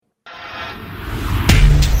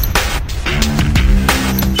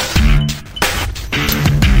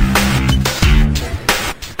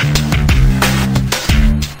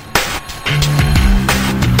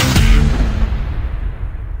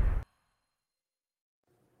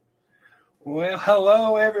Well,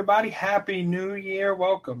 hello everybody. Happy New Year.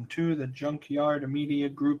 Welcome to the Junkyard Media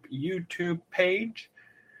Group YouTube page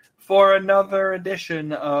for another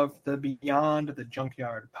edition of the Beyond the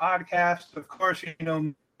Junkyard podcast. Of course, you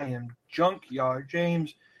know I am Junkyard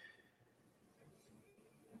James.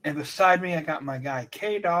 And beside me, I got my guy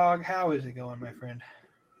K-Dog. How is it going, my friend?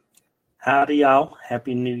 Howdy, y'all.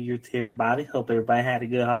 Happy New Year to everybody. Hope everybody had a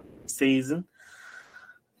good season.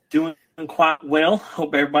 Doing quite well.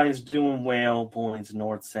 Hope everybody's doing well. Points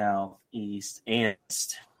north, south, east, and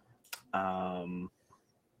west. How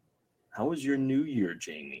was your New Year,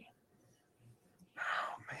 Jamie? Oh,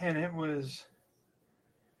 man, it was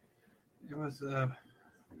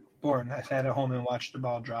boring. I sat at home and watched the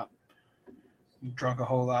ball drop. Drunk a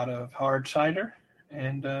whole lot of hard cider,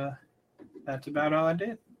 and that's about all I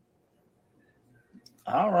did.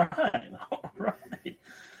 All right.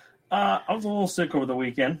 I was a little sick over the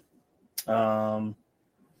weekend. So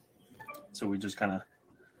we just kind of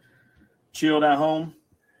chilled at home,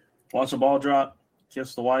 watched the ball drop,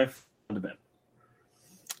 kissed the wife, went to bed.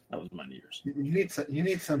 That was my New Year's. You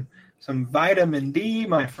need some vitamin D,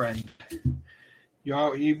 my friend.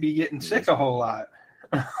 You'd be getting sick a whole lot.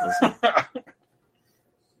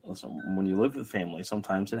 Listen, when you live with family,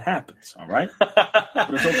 sometimes it happens, all right?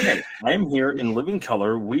 But it's okay. I am here in living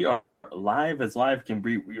color. We are live as live can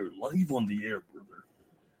be. We are live on the air, brother.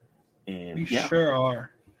 And we sure are.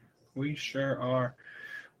 We sure are.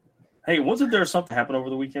 Hey, wasn't there something happened over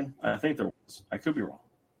the weekend? I think there was. I could be wrong.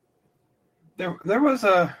 There was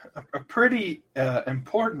a pretty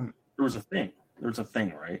important. There was a thing. There was a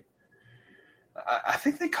thing, right? I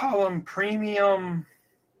think they call them premium.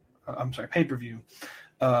 I'm sorry, pay-per-view.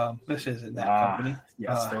 This isn't that company.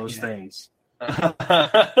 Yes, those things.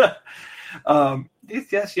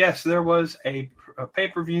 Yes. There was a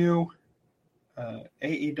pay-per-view.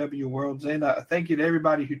 AEW World's End. Thank you to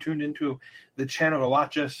everybody who tuned into the channel to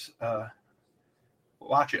watch us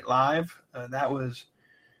watch it live. That was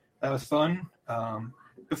fun.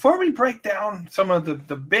 Before we break down some of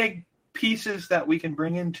the big pieces that we can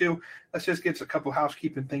bring into, let's just get a couple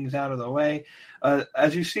housekeeping things out of the way.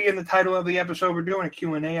 As you see in the title of the episode, we're doing a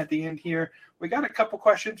Q&A at the end here. We got a couple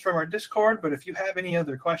questions from our Discord, but if you have any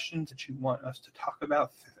other questions that you want us to talk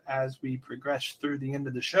about as we progress through the end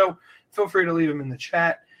of the show, feel free to leave them in the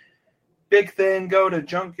chat. Big thing, go to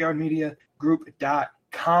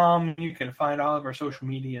junkyardmediagroup.com. You can find all of our social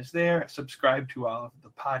medias there. Subscribe to all of the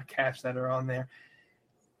podcasts that are on there.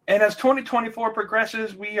 And as 2024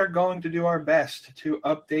 progresses, we are going to do our best to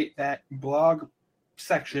update that blog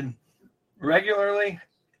section regularly,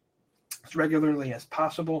 as regularly as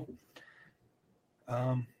possible.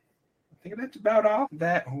 I think that's about all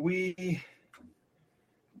that we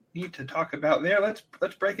need to talk about there. Let's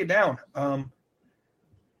break it down.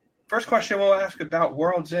 First question we'll ask about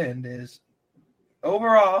World's End is,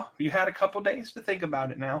 overall, you had a couple days to think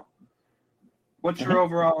about it now. What's your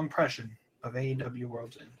overall impression of AEW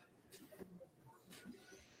World's End?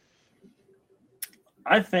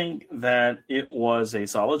 I think that it was a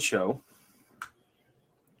solid show.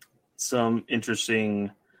 Some interesting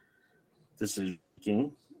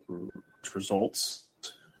decision-making results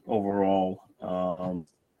overall.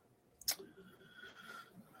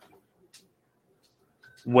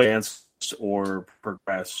 Advanced or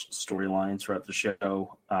progressed storylines throughout the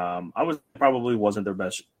show. Probably wasn't their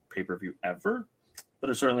best pay-per-view ever, but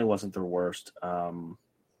it certainly wasn't their worst. If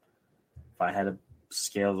I had to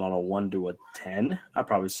scale it on a 1 to a 10, I'd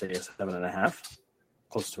probably say a 7.5,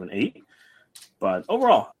 close to an 8. But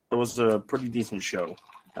overall, it was a pretty decent show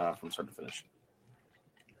from start to finish.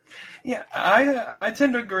 Yeah, I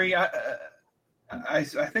tend to agree. I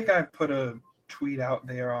think I put a tweet out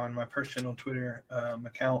there on my personal Twitter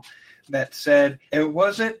account that said it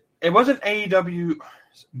wasn't AEW's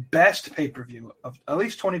best pay-per-view of at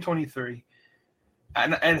least 2023.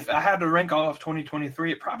 And if I had to rank all of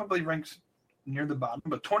 2023, it probably ranks near the bottom.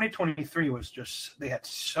 But 2023 was just, they had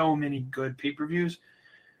so many good pay-per-views.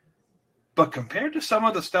 But compared to some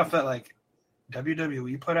of the stuff that like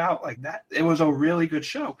WWE put out, like that, it was a really good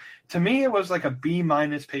show. To me, it was like a B-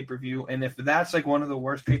 pay-per-view. And if that's like one of the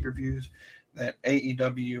worst pay-per-views that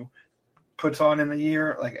AEW puts on in a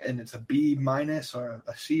year, like, and it's a B- or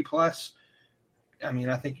a C+, I mean,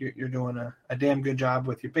 I think you're doing a damn good job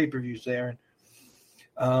with your pay-per-views there.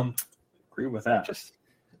 And agree with that.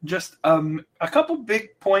 Just a couple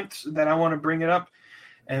big points that I want to bring it up,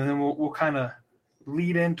 and then we'll kind of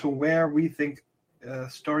lead into where we think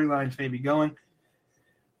storylines may be going.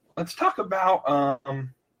 Let's talk about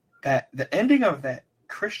that the ending of that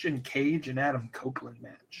Christian Cage and Adam Copeland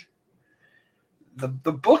match. The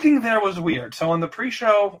booking there was weird. So on the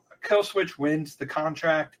pre-show, Killswitch wins the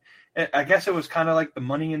contract, I guess it was kind of like the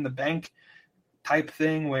Money in the Bank type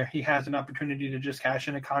thing where he has an opportunity to just cash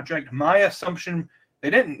in a contract. My assumption, they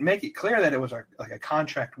didn't make it clear that it was like a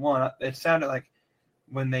contract one. It sounded like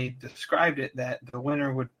when they described it that the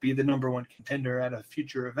winner would be the number one contender at a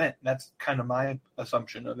future event. That's kind of my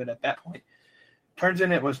assumption of it at that point. Turns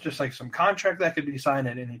in it was just like some contract that could be signed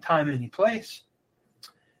at any time, any place.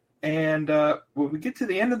 And when we get to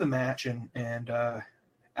the end of the match and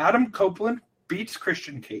Adam Copeland beats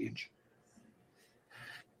Christian Cage.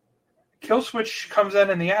 Killswitch comes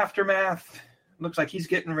in the aftermath. Looks like he's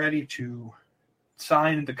getting ready to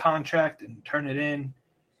sign the contract and turn it in.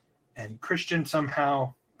 And Christian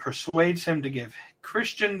somehow persuades him to give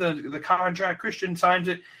Christian the contract. Christian signs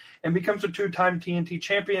it and becomes a 2-time TNT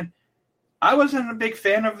champion. I wasn't a big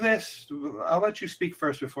fan of this. I'll let you speak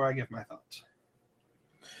first before I give my thoughts.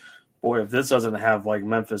 Boy, if this doesn't have like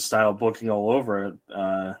Memphis style booking all over it,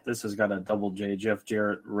 this has got a double J Jeff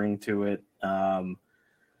Jarrett ring to it. To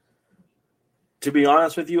be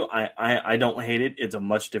honest with you, I don't hate it. It's a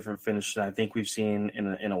much different finish than I think we've seen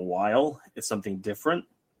in a while. It's something different,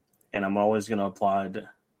 and I'm always going to applaud.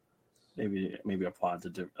 Maybe applaud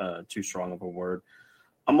to too strong of a word.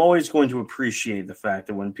 I'm always going to appreciate the fact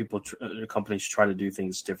that when companies try to do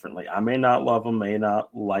things differently. I may not love them, may not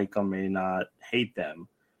like them, may not hate them.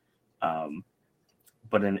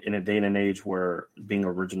 But in a day and an age where being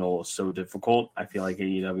original is so difficult, I feel like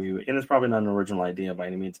AEW, and it's probably not an original idea by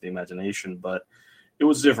any means of the imagination, but it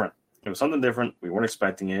was different. It was something different. We weren't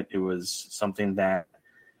expecting it. It was something that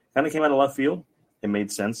kind of came out of left field. It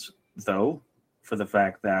made sense, though, for the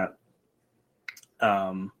fact that,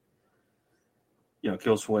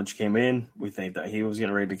 Killswitch came in. We think that he was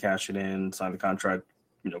getting ready to cash it in, sign the contract,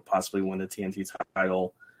 possibly win the TNT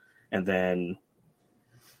title, and then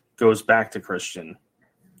goes back to Christian,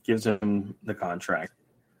 gives him the contract,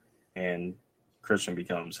 and Christian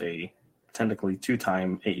becomes a technically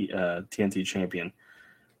 2-time TNT champion.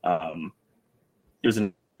 It was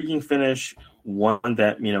an intriguing finish, one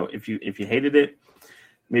that, if you hated it,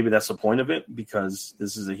 maybe that's the point of it, because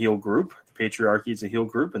this is a heel group. The Patriarchy is a heel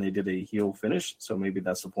group, and they did a heel finish, so maybe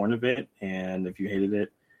that's the point of it. And if you hated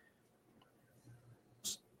it,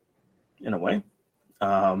 in a way,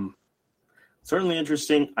 certainly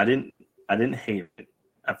interesting. I didn't hate it.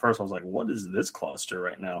 At first, I was like, what is this cluster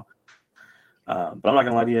right now? But I'm not going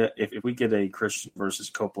to lie to you. If we get a Christian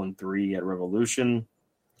versus Copeland 3 at Revolution,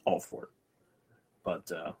 all for it.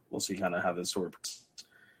 But we'll see kind of how this works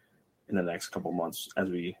in the next couple months as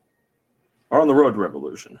we are on the road to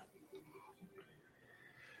Revolution.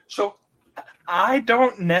 So I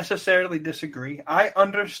don't necessarily disagree. I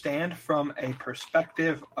understand from a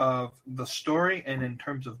perspective of the story and in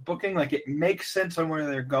terms of booking, like it makes sense on where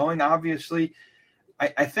they're going. Obviously,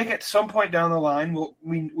 I think at some point down the line,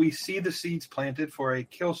 we see the seeds planted for a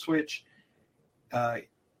Killswitch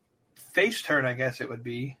face turn, I guess it would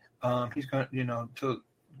be. He's going to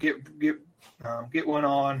get one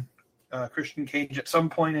on Christian Cage at some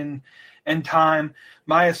point in time.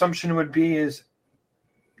 My assumption would be is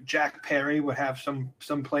Jack Perry would have some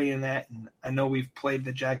play in that, and I know we've played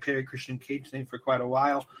the Jack Perry Christian Cage thing for quite a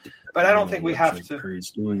while, but I don't think we have to. Perry's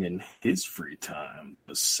doing in his free time,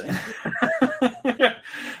 the same.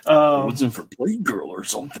 Wasn't for Playgirl or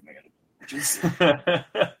something.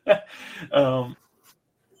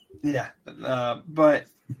 But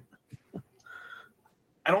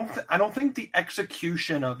I don't think the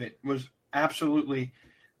execution of it was absolutely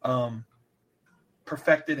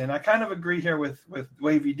perfected, and I kind of agree here with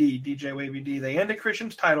Wavy D, DJ Wavy D. They ended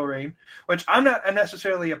Christian's title reign, which I don't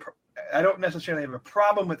necessarily have a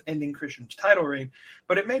problem with ending Christian's title reign,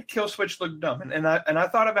 but it made Killswitch look dumb, and I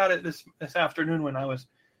thought about it this afternoon when I was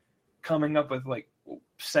coming up with like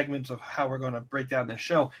segments of how we're going to break down this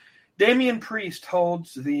show. Damian Priest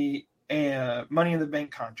holds the Money in the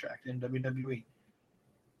Bank contract in WWE.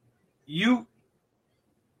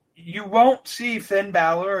 You won't see Finn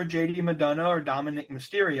Balor or JD Madonna or Dominic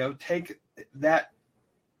Mysterio take that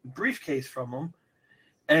briefcase from them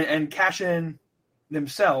and cash in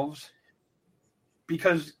themselves,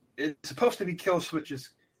 because it's supposed to be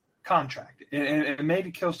Killswitch's contract, and it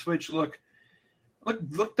made Killswitch look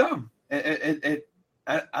dumb.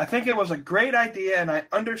 I think it was a great idea, and I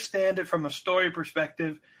understand it from a story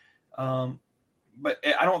perspective, but I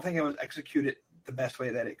don't think it was executed the best way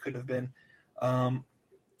that it could have been.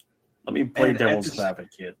 Let me play devil's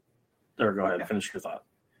advocate. There, go ahead. Yeah. Finish your thought.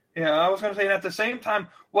 Yeah, I was going to say, at the same time,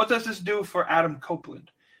 what does this do for Adam Copeland?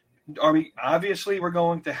 We're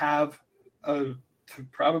going to have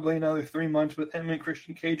probably another 3 months with him and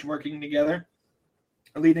Christian Cage working together,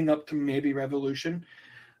 leading up to maybe Revolution.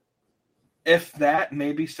 If that,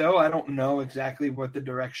 maybe so. I don't know exactly what the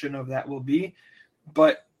direction of that will be,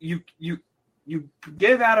 but you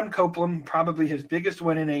give Adam Copeland probably his biggest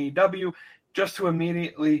win in AEW just to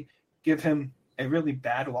immediately give him a really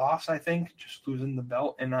bad loss. I think just losing the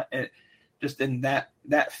belt and just in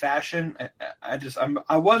that fashion.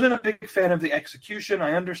 I wasn't a big fan of the execution.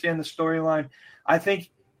 I understand the storyline. I think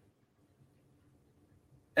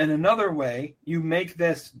in another way, you make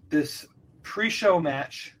this pre-show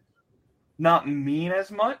match not mean as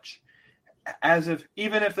much as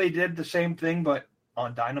even if they did the same thing, but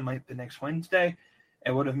on Dynamite the next Wednesday,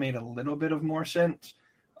 it would have made a little bit of more sense.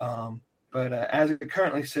 But as it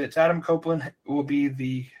currently sits, Adam Copeland will be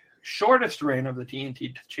the shortest reign of the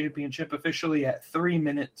TNT Championship, officially at 3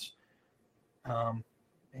 minutes. And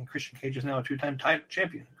Christian Cage is now a 2-time title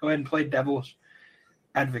champion. Go ahead and play devil's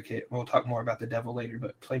advocate. We'll talk more about the devil later,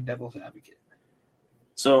 but play devil's advocate.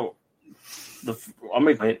 So I'll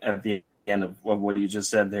make it at the end of what you just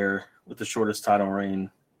said there with the shortest title reign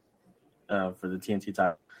for the TNT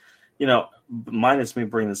title. Minus me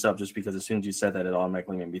bringing this up just because as soon as you said that, it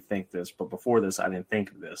automatically made me think this. But before this, I didn't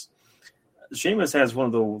think of this. Sheamus has one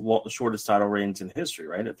of the shortest title reigns in history,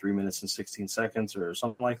 right? At 3 minutes and 16 seconds or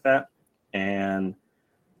something like that. And,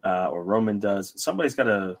 or Roman does. Somebody's got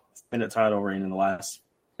a minute title reign in the last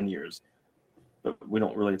 10 years. But we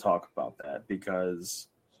don't really talk about that because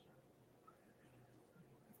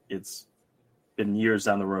it's been years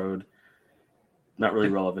down the road, not really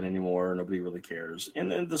relevant anymore. Nobody really cares.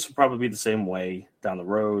 And then this will probably be the same way down the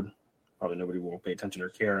road. Probably nobody will pay attention or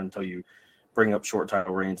care until you bring up short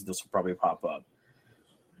title reigns. This will probably pop up.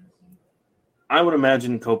 I would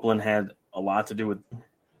imagine Copeland had a lot to do with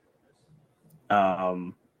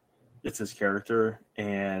it's his character,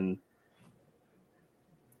 and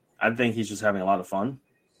I think he's just having a lot of fun.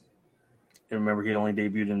 And remember, he only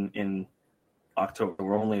debuted in October.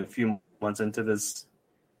 We're only a few months into this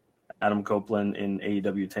Adam Copeland in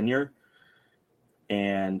AEW tenure.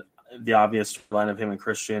 And the obvious line of him and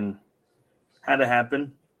Christian had to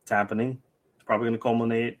happen. It's happening. It's probably going to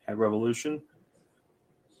culminate at Revolution.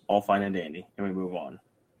 All fine and dandy. And we move on.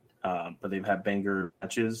 But they've had banger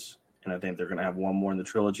matches. And I think they're going to have one more in the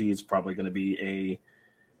trilogy. It's probably going to be a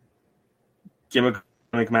gimmick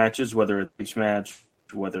matches, whether it's each match,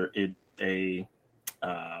 whether it's a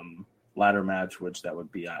ladder match, which that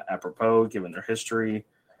would be apropos given their history.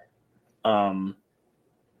 So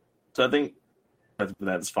I think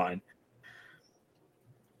that's fine.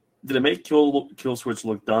 Did it make Kill Switch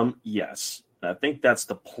look dumb? Yes. And I think that's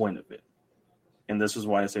the point of it. And this is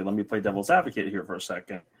why I say, let me play devil's advocate here for a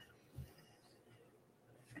second.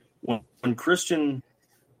 When Christian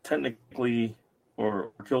technically,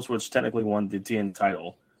 or Kill Switch technically won the TNT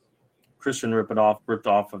title, Christian ripped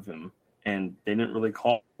off of him, and they didn't really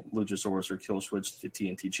call Luchasaurus or Kill Switch the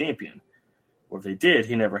TNT champion. Or if they did,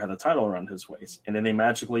 he never had the title around his waist. And then they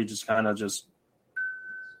magically just kind of just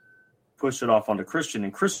pushed it off onto Christian,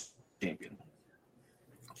 and Christian champion.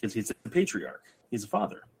 Because he's a patriarch. He's a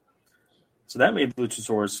father. So that made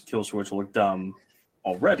Luchasaurus Kill Switch look dumb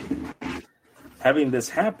already. Having this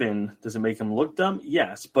happen, does it make him look dumb?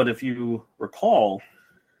 Yes. But if you recall,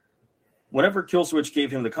 whenever Kill Switch gave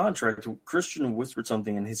him the contract, Christian whispered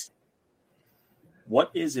something in his. What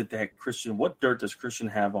is it that Christian, what dirt does Christian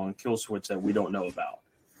have on Kill Switch that we don't know about?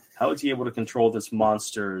 How is he able to control this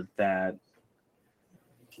monster that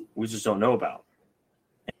we just don't know about?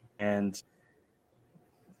 And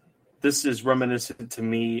this is reminiscent to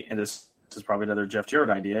me, and this is probably another Jeff Jarrett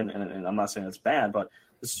idea, and I'm not saying it's bad, but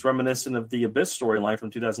this is reminiscent of the Abyss storyline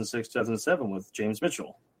from 2006, 2007 with James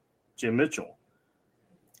Mitchell. Jim Mitchell.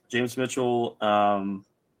 James Mitchell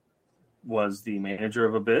was the manager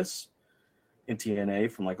of Abyss in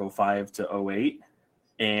TNA from like 05 to 08.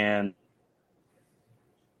 And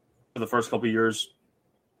for the first couple of years,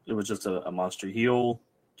 it was just a monster heel.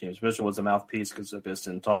 James Mitchell was a mouthpiece because Abyss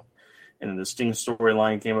didn't talk. And then the Sting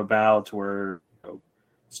storyline came about where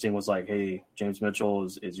Sting was like, hey, James Mitchell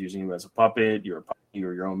is using you as a puppet. You're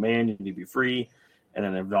your own man. You need to be free. And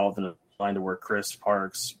then involved in a line to where Chris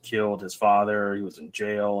Parks killed his father. He was in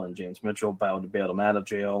jail, and James Mitchell bailed him out of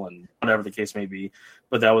jail, and whatever the case may be.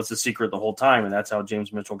 But that was the secret the whole time, and that's how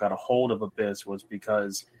James Mitchell got a hold of Abyss, was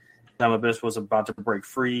because the time Abyss was about to break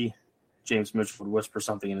free, James Mitchell would whisper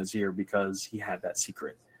something in his ear because he had that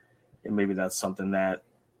secret. And maybe that's something that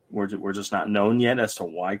we're just not known yet as to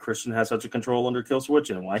why Christian has such a control under Kill Switch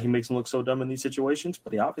and why he makes him look so dumb in these situations.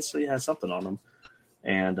 But he obviously has something on him.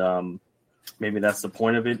 And maybe that's the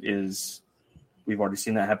point of it, is we've already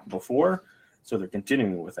seen that happen before, so they're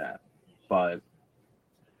continuing with that. But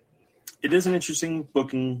it is an interesting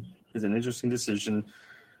booking. It's an interesting decision.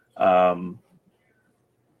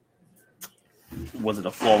 Was it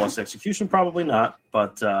a flawless execution? Probably not,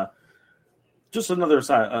 but just another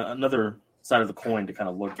side of the coin to kind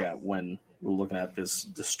of look at when we're looking at this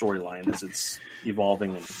storyline as it's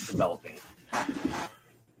evolving and developing.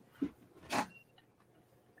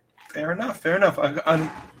 Fair enough. I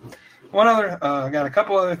got a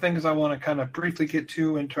couple other things I want to kind of briefly get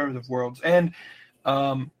to in terms of Worlds End.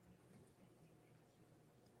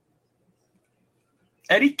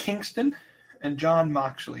 Eddie Kingston and Jon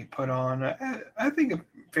Moxley put on, I think, a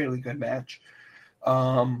fairly good match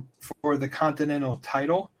for the Continental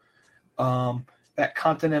title. That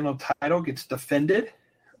Continental title gets defended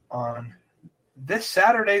on this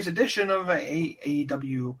Saturday's edition of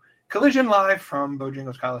AEW Collision Live from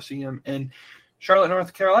Bojangles Coliseum in Charlotte,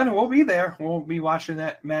 North Carolina. We'll be there. We'll be watching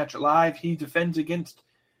that match live. He defends against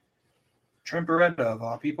Trent Beretta, of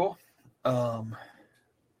all people.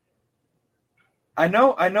 I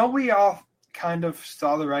know we all kind of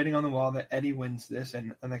saw the writing on the wall that Eddie wins this,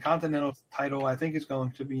 and the Continental title, I think, is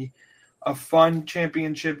going to be a fun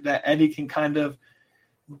championship that Eddie can kind of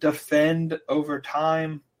defend over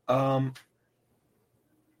time. To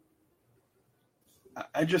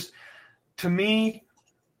me,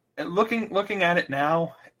 looking at it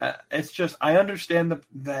now, it's just, I understand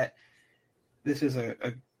that this is a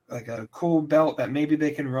cool belt that maybe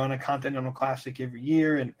they can run a Continental Classic every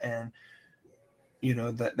year, and you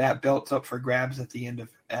know that belt's up for grabs at the end of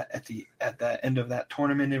that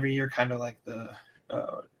tournament every year, kind of like the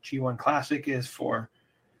G1 Classic is for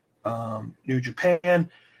New Japan.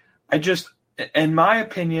 In my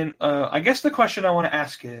opinion, I guess the question I want to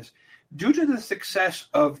ask is, due to the success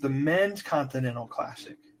of the men's Continental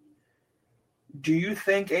Classic, do you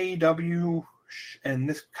think AEW, and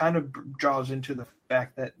this kind of draws into the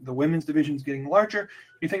fact that the women's division is getting larger, do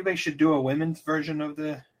you think they should do a women's version of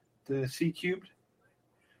the C cubed?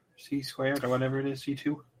 C squared or whatever it is,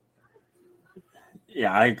 C2?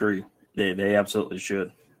 Yeah, I agree. They absolutely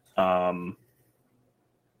should.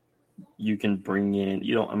 You can bring in,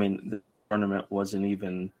 the tournament wasn't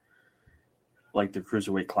even like the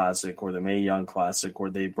Cruiserweight Classic or the Mae Young Classic,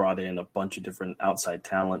 where they brought in a bunch of different outside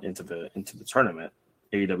talent into the tournament.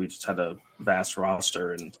 AEW just had a vast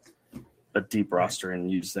roster and a deep roster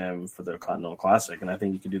and used them for the Continental Classic. And I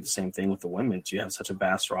think you can do the same thing with the women's. You have such a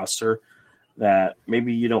vast roster that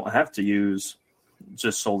maybe you don't have to use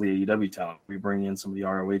just solely AEW talent. We bring in some of the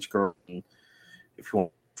ROH girls, and if you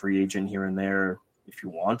want free agent here and there, if you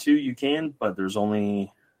want to, you can, but there's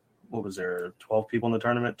only, 12 people in the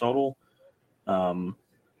tournament total? I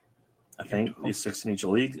think these 6 in each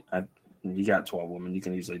league. You got 12 women. You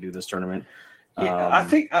can easily do this tournament. Yeah, I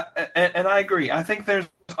think, and I agree. I think there's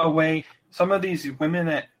a way. Some of these women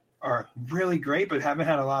that are really great but haven't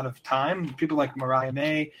had a lot of time, people like Mariah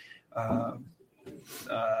May, Deonna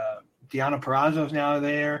Purrazzo's now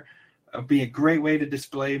there. It'd be a great way to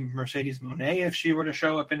display Mercedes Moné if she were to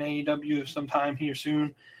show up in AEW sometime here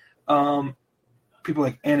soon. People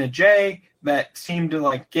like Anna Jay that seem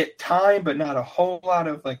to get time, but not a whole lot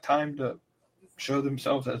of time to show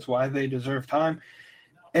themselves. That's why they deserve time.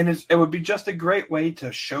 And it would be just a great way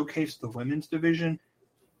to showcase the women's division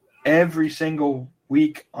every single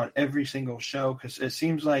week on every single show, because it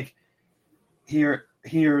seems like here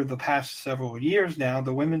the past several years now,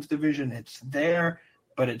 the women's division, it's there,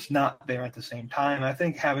 but it's not there at the same time. I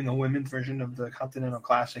think having a women's version of the Continental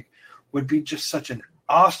Classic would be just such an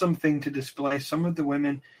awesome thing to display some of the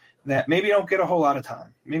women that maybe don't get a whole lot of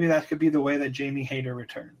time. Maybe that could be the way that Jamie Hayter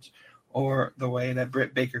returns, or the way that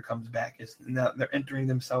Britt Baker comes back, is now they're entering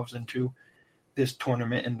themselves into this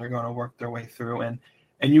tournament and they're going to work their way through, and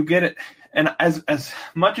you get it. And as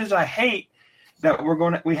much as I hate that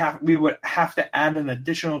we would have to add an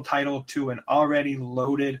additional title to an already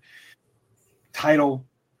loaded title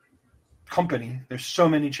company. There's so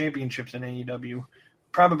many championships in AEW,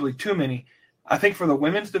 probably too many. I think for the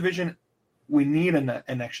women's division, we need an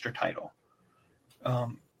extra title.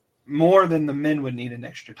 More than the men would need an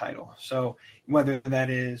extra title. So whether that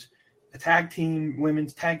is a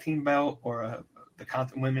women's tag team belt, or the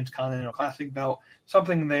women's Continental Classic belt,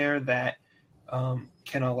 something there that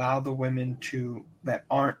can allow the women that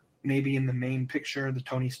aren't maybe in the main picture, the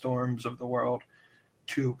Toni Storms of the world,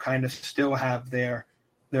 to kind of still have their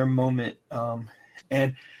moment.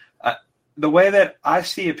 And the way that I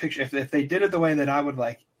see a picture, if they did it the way that I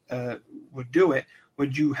would do it,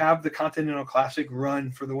 would you have the Continental Classic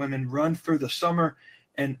run for the women, run through the summer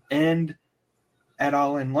and end at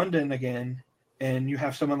All in London again, and you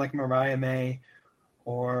have someone like Mariah May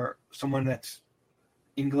or someone that's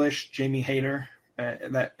English, Jamie Hayter,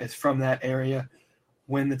 that is from that area,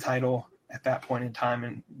 win the title at that point in time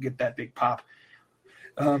and get that big pop.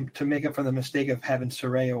 to make up for the mistake of having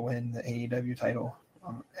Saraya win the AEW title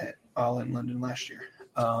at All in London last year.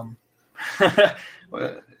 That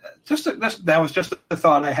was just the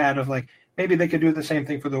thought I had of like maybe they could do the same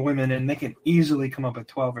thing for the women, and they can easily come up with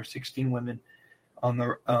 12 or 16 women on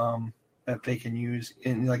the that they can use.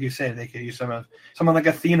 And like you said, they could use someone like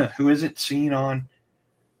Athena, who isn't seen on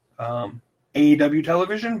AEW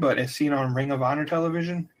television, but is seen on Ring of Honor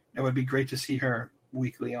television. It would be great to see her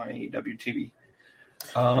weekly on AEW TV.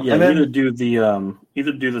 Either do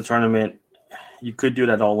the tournament. You could do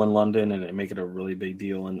that all in London and make it a really big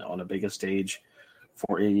deal and on a bigger stage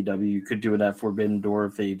for AEW. You could do it at Forbidden Door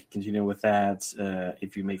if they continue with that.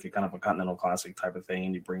 If you make it kind of a Continental Classic type of thing,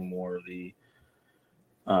 and you bring more of the,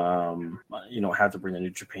 you don't have to bring the New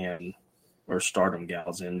Japan or Stardom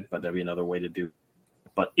gals in, but that'd be another way to do it.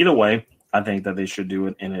 But either way, I think that they should do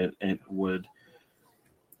it, and it would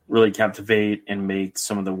really captivate and make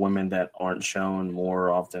some of the women that aren't shown more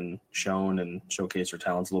often shown and showcase their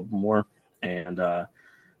talents a little bit more. And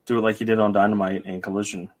do it like you did on Dynamite and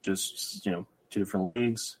Collision. Just, 2 different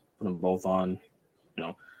leagues, put them both on,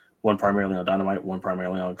 one primarily on Dynamite, one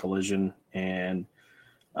primarily on Collision. And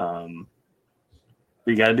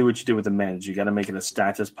you got to do what you do with the men's. You got to make it as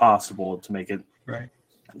stacked as possible to make it right.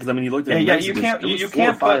 Because you looked at you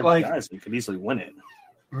can't put like guys who could easily win it.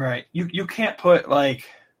 Right. You can't put like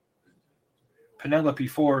Penelope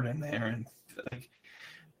Ford in there, and like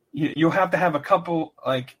you'll have to have a couple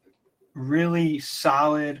like really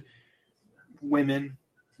solid women,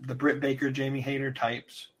 the Britt Baker, Jamie Hayter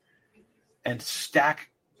types, and stack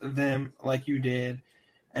them like you did,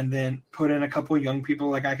 and then put in a couple of young people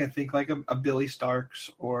like I can think like a Billy Starks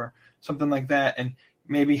or something like that, and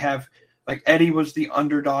maybe have like Eddie was the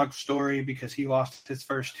underdog story because he lost his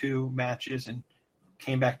first 2 matches and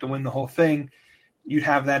came back to win the whole thing. You'd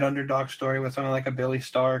have that underdog story with someone like a Billy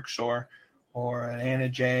Starks or an Anna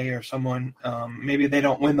Jay or someone. Maybe they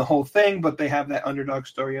don't win the whole thing, but they have that underdog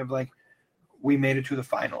story of like, we made it to the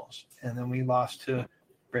finals and then we lost to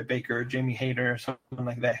Britt Baker or Jamie Hayter or someone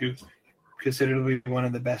like that who's considered to be one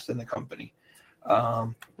of the best in the company.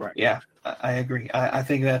 Right. Yeah, I agree. I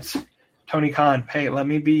think that's Tony Khan. Hey, let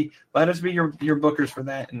us be your bookers for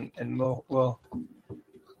that, and we'll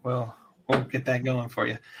get that going for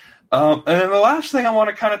you. And then the last thing I want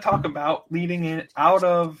to kind of talk about leading in out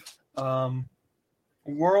of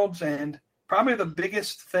World's End, probably the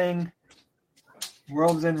biggest thing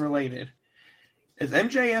World's End related, is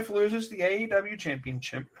MJF loses the AEW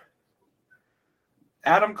championship.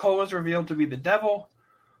 Adam Cole is revealed to be the devil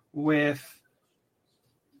with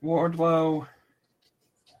Wardlow,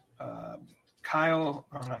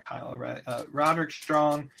 Roderick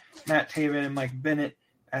Strong, Matt Taven, and Mike Bennett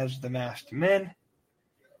as the masked men.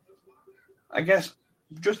 I guess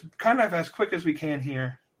just kind of as quick as we can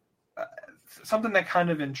here, something that kind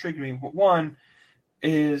of intrigued me. One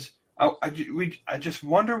is I just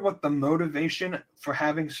wonder what the motivation for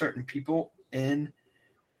having certain people in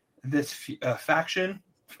this faction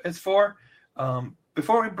is for.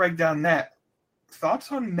 Before we break down that,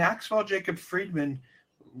 thoughts on Maxwell Jacob Friedman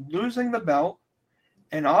losing the belt,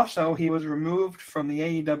 and also he was removed from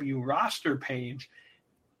the AEW roster page.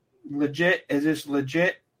 Legit? Is this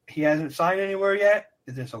legit? He hasn't signed anywhere yet?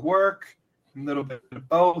 Is this a work? A little bit of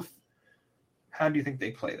both? How do you think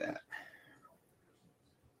they play that?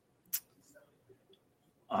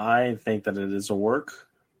 I think that it is a work.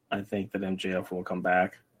 I think that MJF will come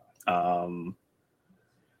back. But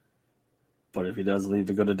if he does leave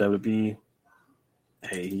to go to WWE,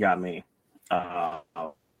 hey, he got me.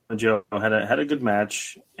 Joe had a good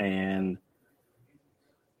match, and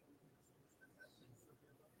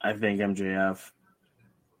I think MJF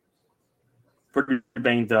pretty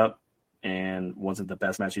banged up and wasn't the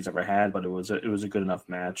best match he's ever had, but it was a good enough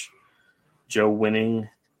match. Joe winning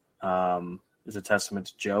is a testament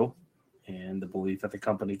to Joe and the belief that the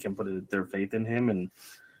company can put their faith in him, and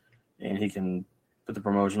he can put the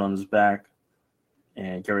promotion on his back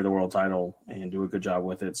and carry the world title and do a good job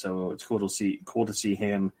with it. So it's cool to see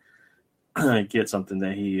him get something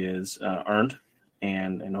that he is earned,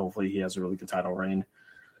 and hopefully he has a really good title reign.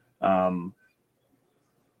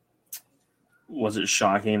 Was it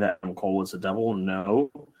shocking that Adam Cole was the devil? No.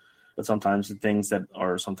 But sometimes the things that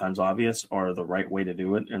are sometimes obvious are the right way to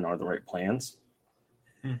do it and are the right plans.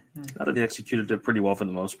 Mm-hmm. I think they executed it pretty well for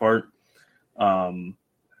the most part.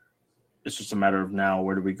 It's just a matter of now,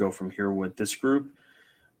 where do we go from here with this group?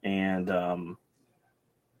 And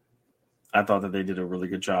I thought that they did a really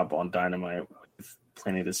good job on Dynamite with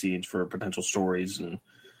planting the seeds for potential stories and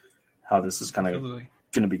how this is kind of going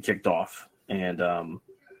to be kicked off. And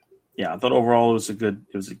I thought overall it was a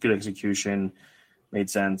good execution, made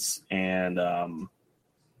sense, and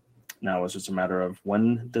Now it's just a matter of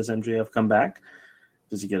when does MJF come back?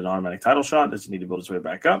 Does he get an automatic title shot? Does he need to build his way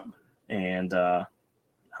back up? And how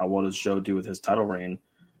well does Joe do with his title reign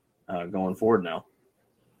going forward now?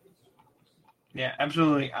 Yeah,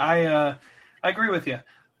 absolutely. I agree with you.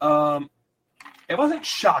 It wasn't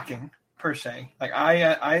shocking per se. Like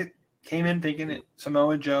I came in thinking that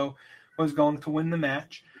Samoa Joe was going to win the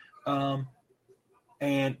match,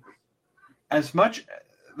 and as much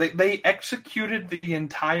they executed the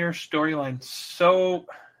entire storyline so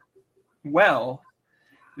well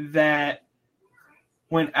that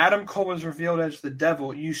when Adam Cole was revealed as the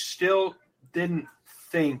Devil, you still didn't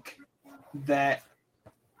think that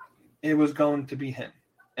it was going to be him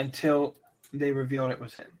until they revealed it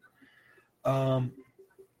was him.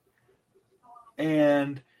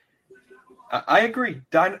 And I agree.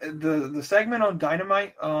 The segment on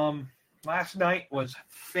Dynamite last night was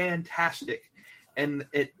fantastic, and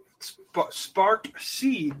it sparked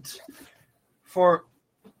seeds for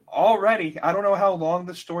already. I don't know how long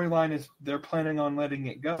the storyline is. They're planning on letting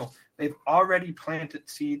it go. They've already planted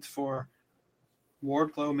seeds for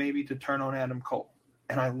Wardlow maybe to turn on Adam Cole,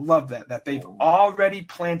 and I love that they've already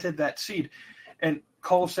planted that seed. And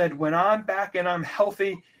Cole said, "When I'm back and I'm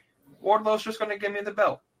healthy, Wardlow's just going to give me the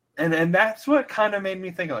belt." And that's what kind of made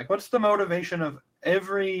me think, like, what's the motivation of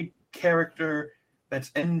every character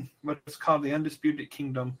that's in what's called the Undisputed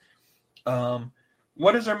Kingdom?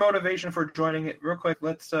 What is their motivation for joining it? Real quick,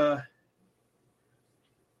 let's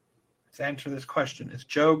answer this question. Is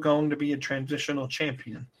Joe going to be a transitional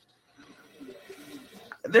champion?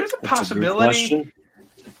 There's a possibility.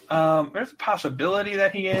 There's a possibility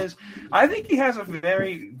that he is. I think he has a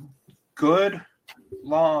very good,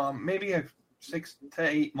 long, maybe a 6 to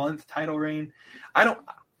 8 month title reign.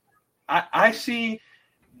 I see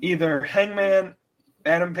either Hangman,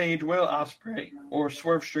 Adam Page, Will Ospreay, or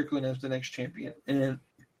Swerve Strickland as the next champion. And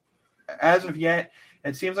as of yet,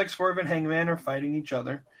 it seems like Swerve and Hangman are fighting each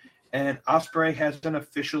other. And Ospreay hasn't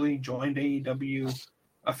officially joined AEW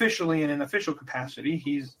officially in an official capacity.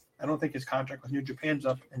 I don't think his contract with New Japan's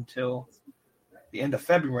up until the end of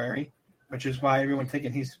February, which is why everyone's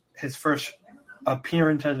thinking his first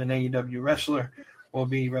appearance as an AEW wrestler will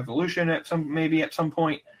be Revolution at some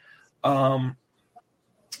point.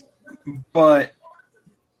 But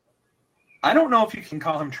I don't know if you can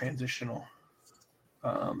call him transitional,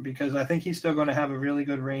 because I think he's still going to have a really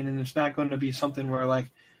good reign, and it's not going to be something where like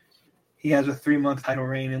he has a 3-month title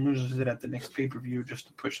reign and loses it at the next pay-per-view just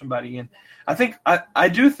to push somebody in. I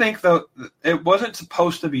do think though it wasn't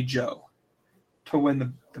supposed to be Joe to win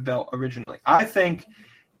the belt originally. I think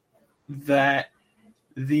that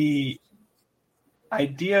the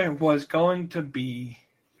idea was going to be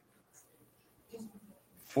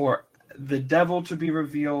for the Devil to be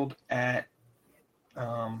revealed at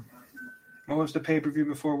what was the pay-per-view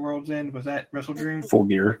before World's End? Was that Wrestle Dream? Full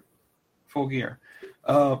Gear.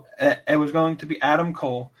 It was going to be Adam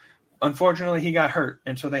Cole. Unfortunately, he got hurt,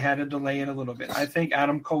 and so they had to delay it a little bit. I think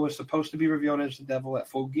Adam Cole was supposed to be revealed as the Devil at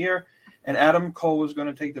Full Gear, and Adam Cole was going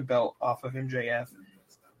to take the belt off of MJF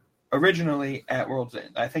originally at World's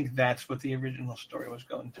End. I think that's what the original story was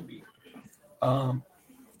going to be.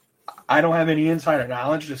 I don't have any insider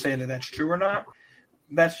knowledge to say that that's true or not.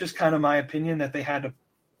 That's just kind of my opinion, that they had to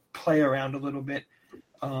play around a little bit.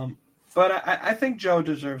 But I think Joe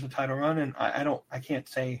deserves a title run, and I can't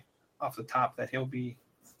say off the top that he'll be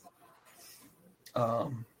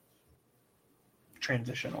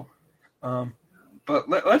transitional. But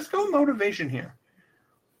let's go motivation here.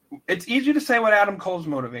 It's easy to say what Adam Cole's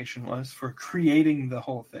motivation was for creating the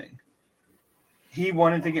whole thing. He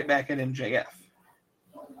wanted to get back at MJF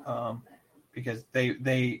because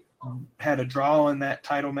they had a draw in that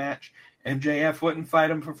title match. MJF wouldn't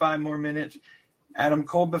fight him for 5 more minutes. Adam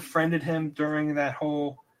Cole befriended him during that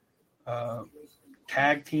whole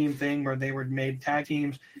tag team thing where they were made tag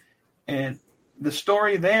teams. And the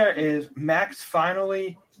story there is Max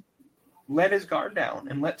finally let his guard down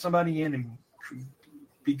and let somebody in and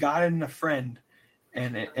begotten a friend.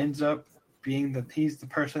 And it ends up being he's the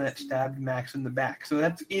person that stabbed Max in the back. So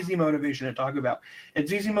that's easy motivation to talk about.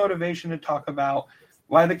 It's easy motivation to talk about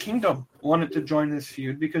why the Kingdom wanted to join this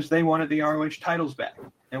feud, because they wanted the ROH titles back.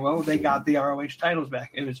 And, well, they got the ROH titles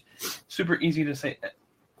back. It was super easy to say that.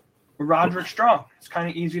 Roderick Strong, it's kind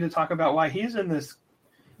of easy to talk about why he's in this,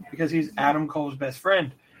 because he's Adam Cole's best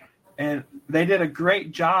friend. And they did a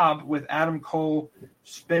great job with Adam Cole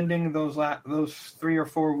spending those 3 or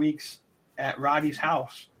 4 weeks at Roddy's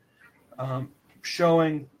house,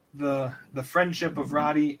 showing the friendship of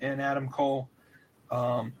Roddy and Adam Cole.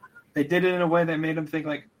 They did it in a way that made him think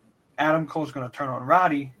like Adam Cole's going to turn on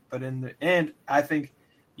Roddy, but in the end, I think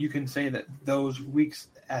you can say that those weeks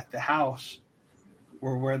at the house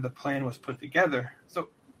were where the plan was put together. So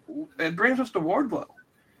it brings us to Wardlow.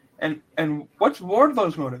 And what's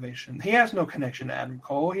Wardlow's motivation? He has no connection to Adam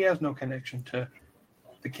Cole. He has no connection to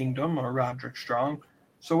the Kingdom or Roderick Strong.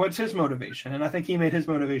 So what's his motivation? And I think he made his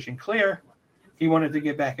motivation clear. He wanted to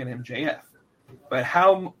get back at MJF. But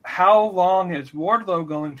how long is Wardlow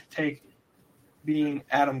going to take being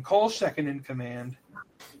Adam Cole's second in command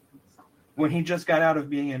when he just got out of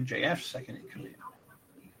being MJF's second in command?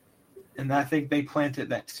 And I think they planted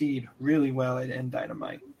that seed really well at End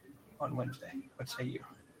Dynamite on Wednesday. What say you?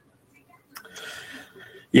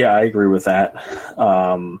 Yeah, I agree with that.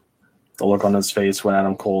 The look on his face when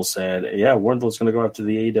Adam Cole said, yeah, Wardlow's going to go after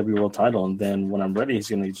the AEW World title, and then when I'm ready, he's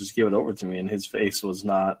going to just give it over to me. And his face was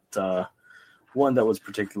not one that was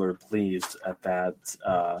particularly pleased at that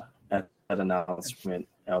announcement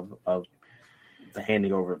of the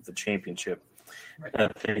handing over of the championship. Right. I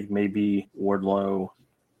think maybe Wardlow,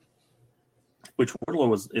 which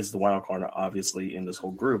Wardlow is the wild card, obviously, in this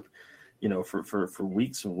whole group. You know, for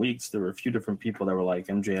weeks and weeks, there were a few different people that were like,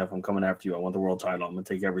 MJF, I'm coming after you. I want the world title. I'm going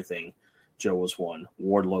to take everything. Joe was one.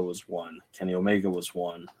 Wardlow was one. Kenny Omega was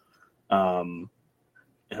one. And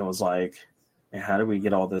it was like, how do we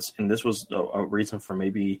get all this? And this was a reason for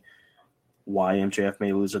maybe why MJF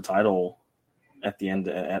may lose a title at the end,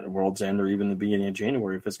 at World's End, or even the beginning of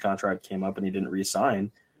January. If his contract came up and he didn't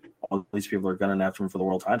re-sign, all these people are gunning after him for the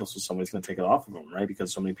world title, so somebody's going to take it off of him, right?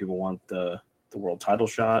 Because so many people want the world title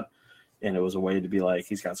shot. And it was a way to be like,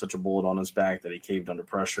 he's got such a bullet on his back that he caved under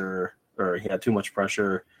pressure, or he had too much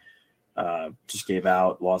pressure, just gave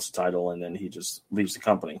out, lost the title, and then he just leaves the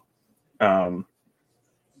company. I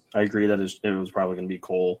agree that it was probably going to be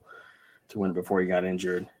Cole to win before he got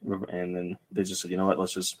injured. And then they just said, you know what,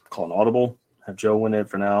 let's just call an audible, have Joe win it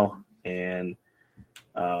for now, and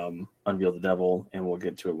unveil the devil, and we'll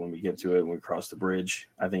get to it when we get to it, when we cross the bridge.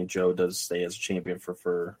 I think Joe does stay as a champion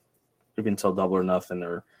for maybe until Double or Nothing,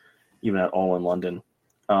 or even at All in London.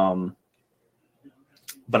 But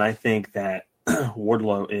I think that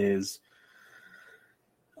Wardlow is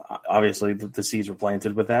obviously the seeds were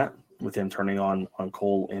planted with that, with him turning on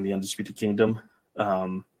Cole and the Undisputed Kingdom.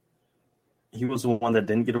 He was the one that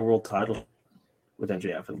didn't get a world title with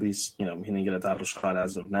MJF. At least, he didn't get a title shot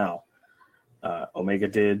as of now. Omega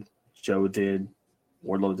did, Joe did,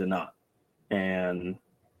 Wardlow did not. And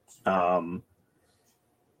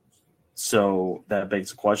so that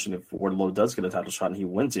begs the question: if Wardlow does get a title shot and he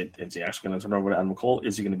wins it, is he actually going to turn over to Adam Cole?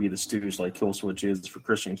 Is he going to be the stooge like Killswitch is for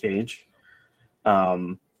Christian Cage?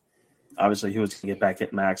 Obviously, he was going to get back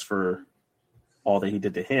at Max for all that he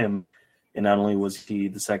did to him. And not only was he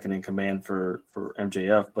the second in command for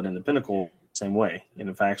MJF, but in the Pinnacle, same way.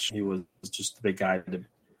 In fact, he was just the big guy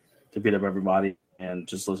to beat up everybody and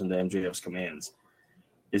just listen to MJF's commands.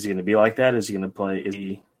 Is he going to be like that? Is he going to play? Is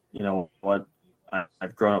he, what?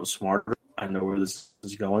 I've grown up smarter. I know where this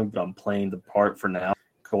is going, but I'm playing the part for now,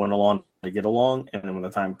 going along to get along. And then when the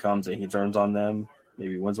time comes and he turns on them,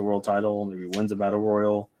 maybe wins a world title, maybe wins a battle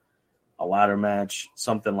royal, a ladder match,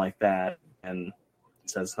 something like that, and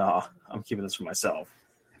says, "No, I'm keeping this for myself."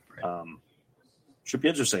 Should be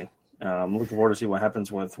interesting. I'm looking forward to see what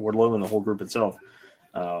happens with Wardlow and the whole group itself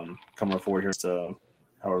coming forward here to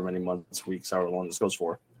however many months, weeks, however long this goes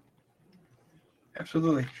for.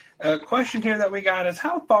 Absolutely. A question here that we got is,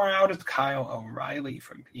 how far out is Kyle O'Reilly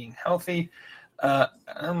from being healthy? I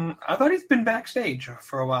thought he's been backstage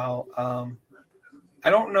for a while. I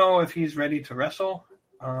don't know if he's ready to wrestle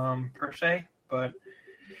per se, but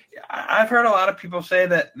I've heard a lot of people say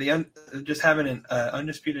that just having an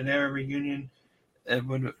Undisputed Era reunion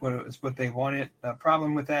was what they wanted. The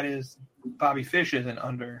problem with that is Bobby Fish isn't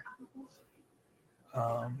under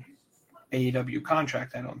AEW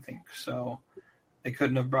contract, I don't think. So they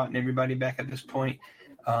couldn't have brought everybody back at this point.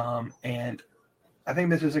 And I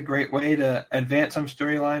think this is a great way to advance some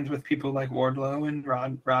storylines with people like Wardlow and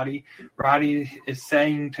Roddy. Roddy is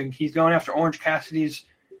saying he's going after Orange Cassidy's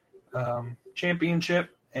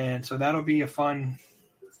championship. And so that'll be a fun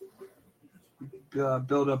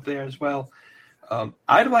build up there as well.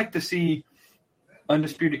 I'd like to see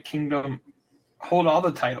Undisputed Kingdom hold all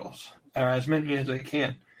the titles, or as many as they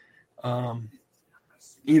can.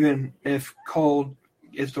 Even if Cole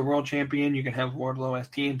is the world champion, you can have Wardlow as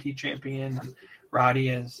TNT champion, and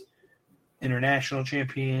Roddy as international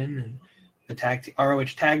champion, and the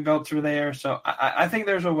ROH tag belts are there. So I think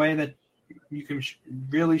there's a way that you can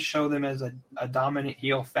really show them as a dominant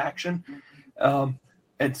heel faction.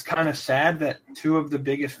 It's kind of sad that two of the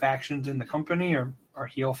biggest factions in the company are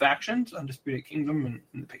heel factions, Undisputed Kingdom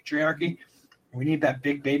and the Patriarchy. We need that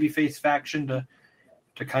big babyface faction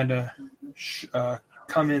to kind of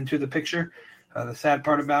come into the picture. The sad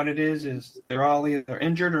part about it is they're all either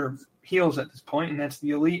injured or heels at this point, and that's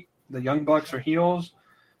the Elite. The Young Bucks are heels,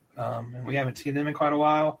 and we haven't seen them in quite a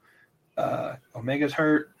while. Omega's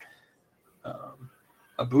hurt.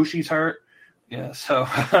 Ibushi's hurt. Yeah, so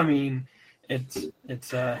I mean, it's.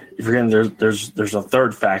 You're forgetting there's a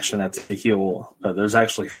third faction that's a heel. There's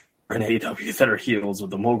actually in AEW that are heels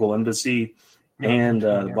with the Mogul Embassy and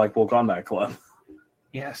the Blackpool Combat Club.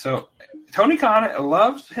 Yeah, so Tony Khan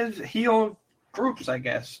loves his heel groups, I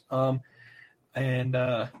guess. So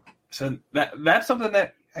that's something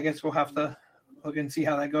that I guess we'll have to look and see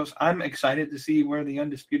how that goes. I'm excited to see where the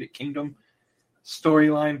Undisputed Kingdom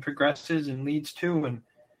storyline progresses and leads to, and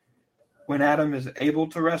when Adam is able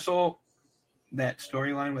to wrestle, that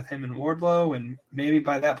storyline with him and Wardlow, and maybe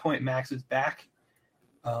by that point Max is back.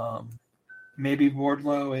 Maybe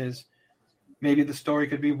the story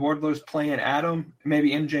could be Wardlow's playing Adam.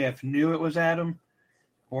 Maybe MJF knew it was Adam.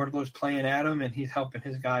 Wardlow's playing Adam, and he's helping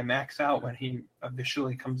his guy Max out when he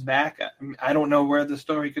officially comes back. I don't know where the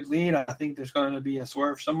story could lead. I think there's going to be a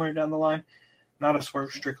swerve somewhere down the line. Not a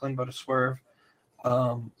Swerve Strickland, but a swerve.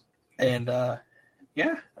 I'm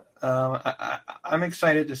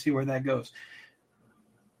excited to see where that goes.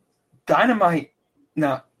 Dynamite,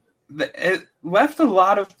 now, it left a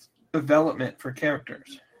lot of development for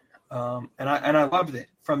characters. And I loved it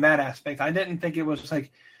from that aspect. I didn't think it was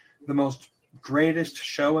like the most greatest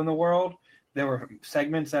show in the world. There were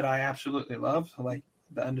segments that I absolutely loved, like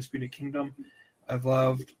the Undisputed Kingdom. I've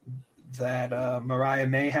loved that Mariah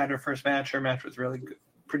May had her first match. Her match was really good,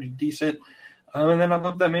 pretty decent. And then I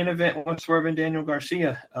loved that main event with Swerve and Daniel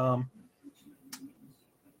Garcia. The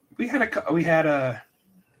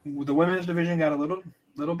women's division got a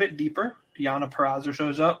little bit deeper. Deonna Purrazzo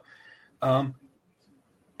shows up.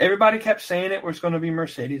 Everybody kept saying it was going to be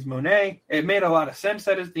Mercedes Moné. It made a lot of sense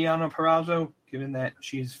that it's Deonna Purrazzo, given that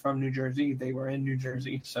she's from New Jersey. They were in New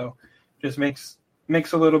Jersey, so just makes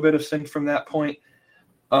a little bit of sense from that point.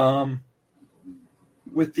 With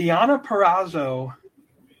Deonna Purrazzo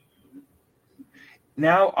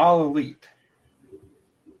now all Elite,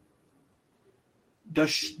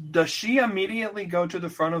 does she immediately go to the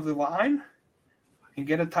front of the line and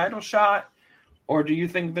get a title shot, or do you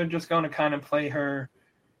think they're just going to kind of play her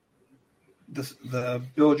the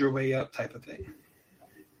build your way up type of thing?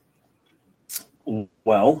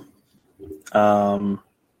 Well,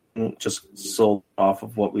 just sold off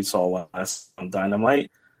of what we saw last on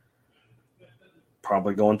Dynamite,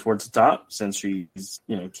 probably going towards the top since she's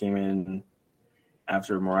came in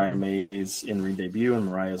after Mariah May's in-ring debut and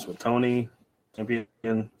Mariah's with Tony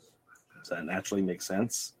champion, so that naturally makes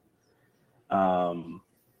sense. And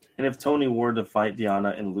if Tony were to fight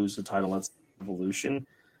Deonna and lose the title at Evolution,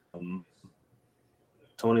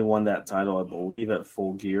 Tony won that title, I believe, at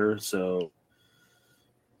Full Gear, so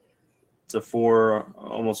it's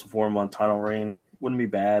almost a 4-month title reign. Wouldn't be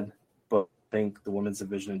bad, but I think the women's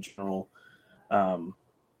division in general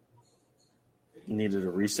needed a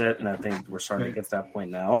reset, and I think we're starting to get to that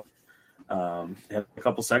point now. They had a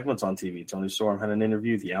couple segments on TV. Tony Storm had an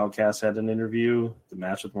interview. The Outcast had an interview. The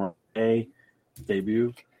match with Moray,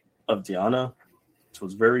 debut of Deonna. So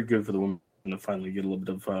it's very good for the women to finally get a little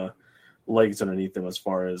bit of legs underneath them as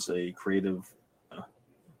far as a creative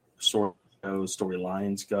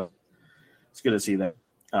storylines go. It's good to see that.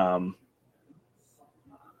 I'm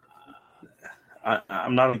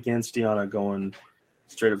not against Deonna going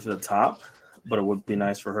straight up to the top, but it would be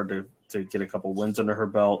nice for her to get a couple wins under her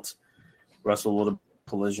belt, wrestle a little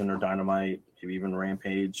Collision or Dynamite, maybe even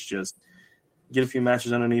Rampage, just get a few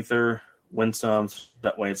matches underneath her, win some.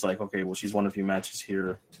 That way it's like, okay, well, she's won a few matches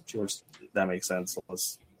here. That makes sense.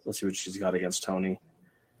 Let's see what she's got against Tony,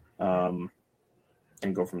 and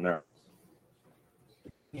go from there.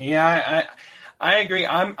 Yeah, I agree.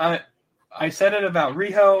 I said it about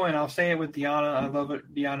Riho, and I'll say it with Deonna. I love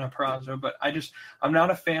it, Deonna Purrazzo, but I'm not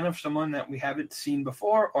a fan of someone that we haven't seen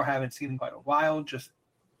before or haven't seen in quite a while. Just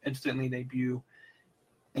instantly debut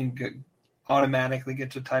and automatically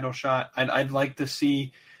gets a title shot. I'd like to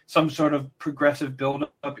see some sort of progressive build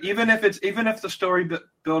up, even if the story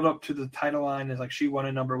build up to the title line is like she won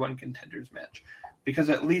a number one contenders match, because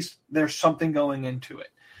at least there's something going into it.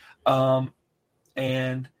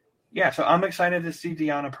 And yeah, so I'm excited to see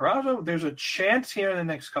Deonna Purrazzo. There's a chance here in the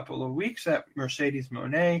next couple of weeks that Mercedes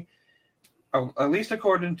Moné, at least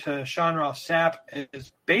according to Sean Ross Sapp,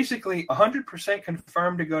 is basically 100%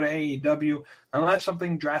 confirmed to go to AEW unless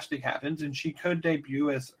something drastic happens, and she could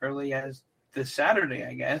debut as early as this Saturday,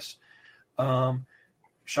 I guess. Sean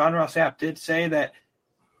Ross Sapp did say that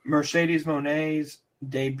Mercedes Moné's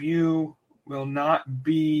debut will not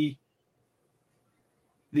be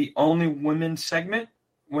the only women's segment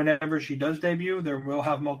whenever she does debut, there will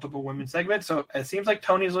have multiple women's segments. So it seems like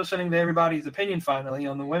Tony's listening to everybody's opinion finally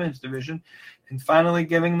on the women's division and finally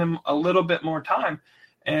giving them a little bit more time.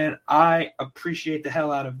 And I appreciate the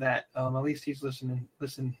hell out of that. At least he's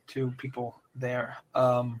listening to people there.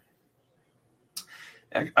 I'm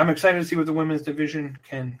excited to see what the women's division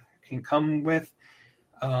can come with.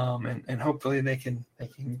 And hopefully they can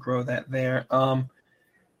grow that there. And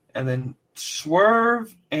then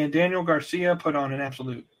Swerve and Daniel Garcia put on an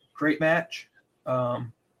absolute great match.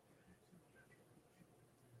 And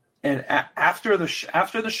after the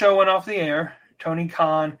show went off the air, Tony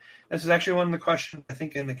Khan. This is actually one of the questions I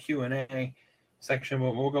think in the Q&A section,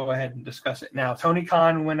 but we'll go ahead and discuss it now. Tony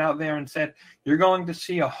Khan went out there and said, "You're going to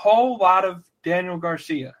see a whole lot of Daniel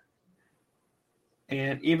Garcia."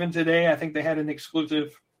 And even today, I think they had an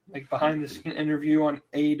exclusive, like, behind-the-scenes interview on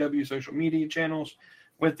AEW social media channels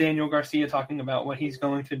with Daniel Garcia talking about what he's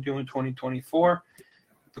going to do in 2024.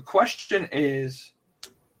 The question is,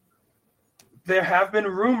 there have been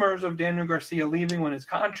rumors of Daniel Garcia leaving when his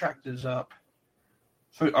contract is up.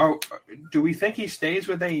 So do we think he stays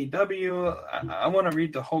with AEW? I want to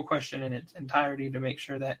read the whole question in its entirety to make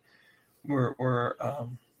sure that we're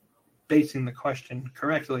basing the question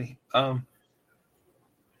correctly.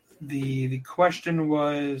 The question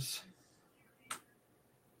was,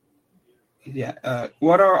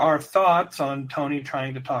 what are our thoughts on Tony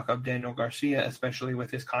trying to talk up Daniel Garcia, especially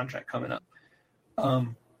with his contract coming up?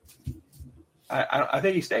 I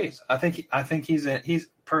think he stays. I think he's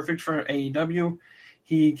perfect for AEW.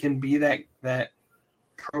 He can be that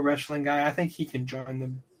pro wrestling guy. I think he can join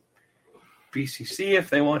the BCC if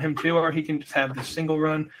they want him to, or he can just have the single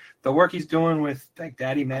run. The work he's doing with like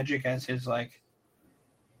Daddy Magic as his like,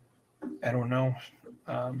 I don't know,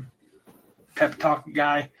 pep talk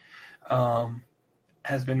guy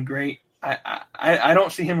has been great. I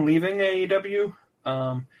don't see him leaving AEW,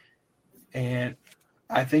 and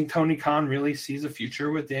I think Tony Khan really sees a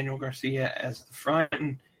future with Daniel Garcia as the front.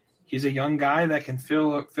 And he's a young guy that can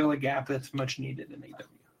fill a gap that's much needed in AEW.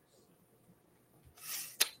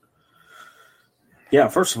 Yeah,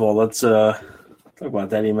 first of all, let's talk about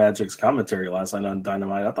Daddy Magic's commentary last night on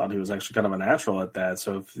Dynamite. I thought he was actually kind of a natural at that.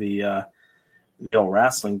 So if the old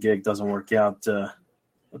wrestling gig doesn't work out,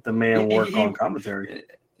 let the man work on commentary.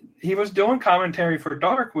 He was doing commentary for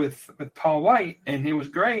Dark with Paul White, and he was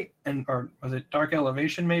great. Or was it Dark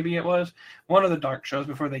Elevation? Maybe it was one of the Dark shows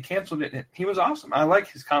before they canceled it. And he was awesome. I like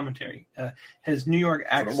his commentary. His New York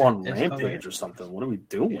accent. On Rampage or something. What are we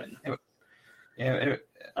doing?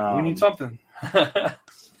 We need something. Before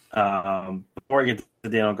I get to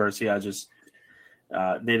Daniel Garcia,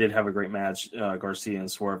 they did have a great match, Garcia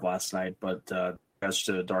and Swerve last night, but that's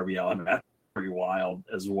to Darby Allin. That's pretty wild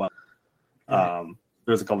as well.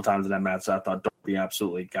 There was a couple times in that match I thought Darby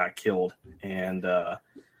absolutely got killed, and that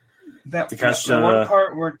one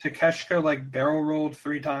part where Takeshita like barrel rolled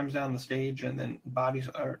 3 times down the stage and then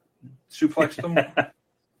suplexed them. That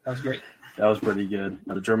was great. That was pretty good.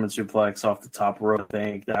 The German suplex off the top rope, I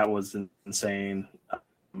think that was insane.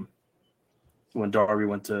 When Darby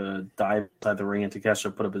went to dive inside the ring and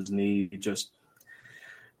Takeshita put up his knee,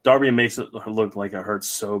 Darby makes it look like it hurts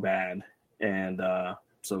so bad. And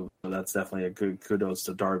so that's definitely a good kudos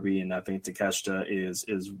to Darby. And I think Takeshita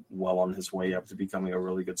is well on his way up to becoming a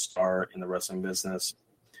really good star in the wrestling business.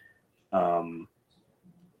 When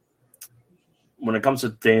it comes to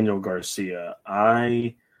Daniel Garcia,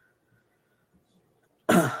 I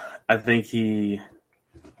think he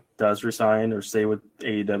does resign or stay with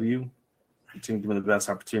AEW. It's going to give him the best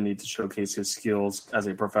opportunity to showcase his skills as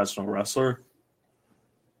a professional wrestler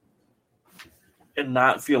and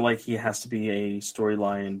not feel like he has to be a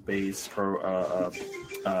storyline-based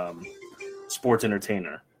sports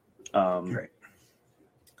entertainer. Right.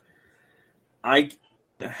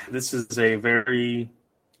 This is a very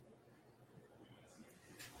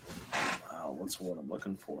what's the word I'm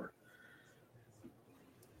looking for?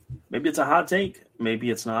 Maybe it's a hot take. Maybe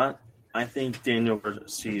it's not. I think Daniel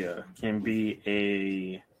Garcia can be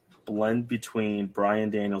a blend between Bryan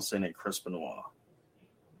Danielson and Chris Benoit.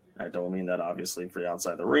 I don't mean that obviously for the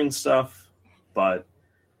outside the ring stuff, but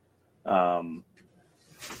the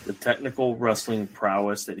technical wrestling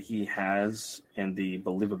prowess that he has and the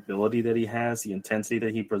believability that he has, the intensity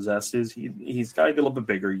that he possesses, he's got to get a little bit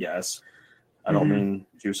bigger, yes. I don't mean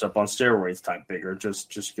juice up on steroids type bigger,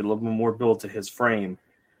 just get a little bit more build to his frame.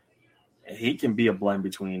 He can be a blend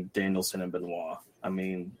between Danielson and Benoit. I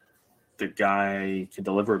mean, the guy can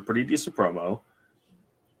deliver a pretty decent promo.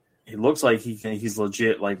 He looks like he's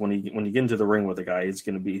legit. Like when you get into the ring with the guy,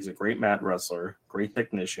 he's a great mat wrestler, great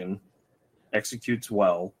technician, executes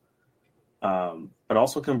well. but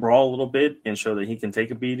also can brawl a little bit and show that he can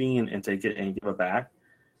take a beating and take it and give it back.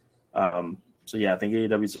 So yeah, I think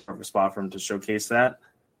AEW is a perfect spot for him to showcase that.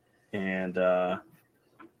 And I'm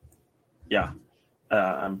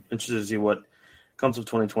interested to see what comes of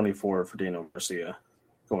 2024 for Daniel Garcia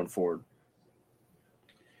going forward.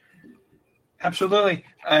 Absolutely.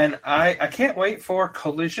 And I can't wait for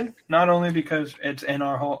Collision, not only because it's in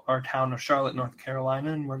our town of Charlotte, North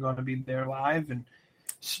Carolina, and we're going to be there live, and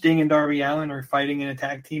Sting and Darby Allin are fighting in a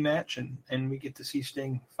tag team match, and we get to see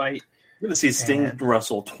Sting fight. We're going to see Sting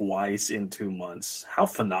wrestle twice in 2 months. How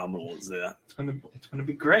phenomenal is that? It's going to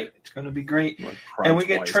be great. It's going to be great. And we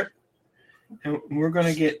get we're going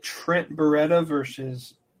to get Trent Beretta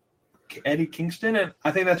versus Eddie Kingston, and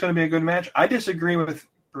I think that's going to be a good match. I disagree with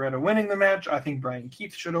Beretta winning the match. I think Brian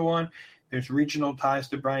Keith should have won. There's regional ties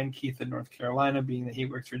to Brian Keith in North Carolina, being that he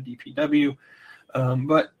works for DPW.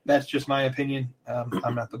 But that's just my opinion.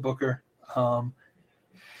 I'm not the booker. I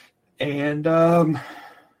think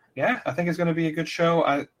it's going to be a good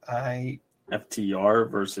show.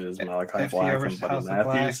 FTR versus Malachi Black and Buddy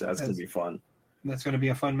Matthews. That's going to be fun. That's going to be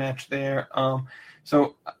a fun match there.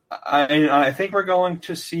 So I think we're going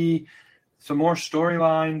to see some more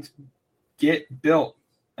storylines get built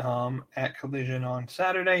at Collision on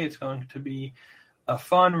Saturday. It's going to be a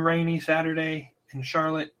fun, rainy Saturday in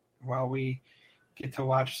Charlotte while we get to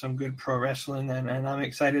watch some good pro wrestling, and I'm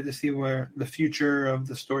excited to see where the future of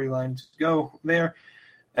the storylines go there.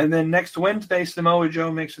 And then next Wednesday, Samoa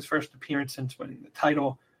Joe makes his first appearance since winning the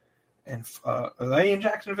title. And are they in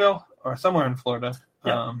Jacksonville or somewhere in Florida?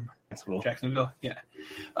 Yeah, Jacksonville, yeah.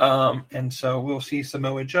 And so we'll see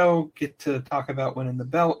Samoa Joe get to talk about winning the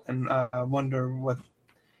belt, and I wonder what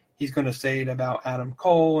he's going to say about Adam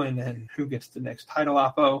Cole and who gets the next title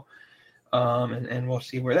oppo. And we'll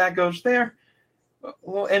see where that goes there.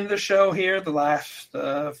 We'll end the show here, the last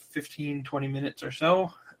 15, 20 minutes or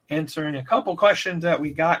so, answering a couple questions that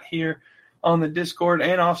we got here on the Discord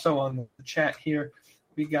and also on the chat here.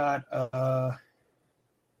 We got,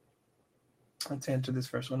 let's answer this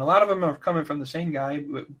first one. A lot of them are coming from the same guy,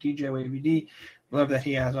 DJ Wavy D. Love that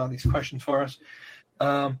he has all these questions for us.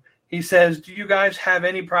 He says, do you guys have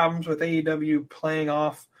any problems with AEW playing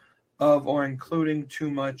off of or including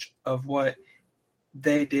too much of what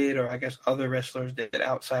they did, or I guess other wrestlers did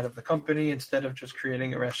outside of the company, instead of just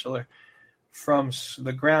creating a wrestler from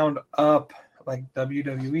the ground up like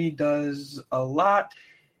WWE does a lot,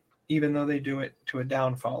 even though they do it to a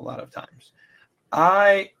downfall a lot of times?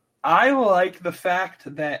 I like the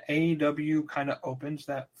fact that AEW kind of opens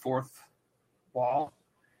that fourth wall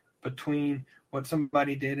between what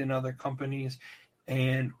somebody did in other companies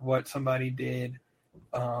and what somebody did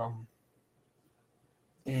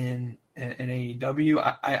in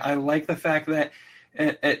AEW. I like the fact that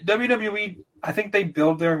at WWE, I think they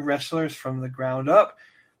build their wrestlers from the ground up,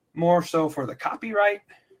 more so for the copyright.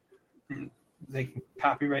 They can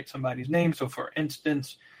copyright somebody's name. So, for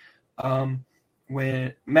instance,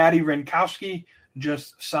 when Maddie Renkowski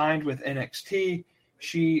just signed with NXT,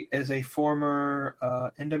 she is a former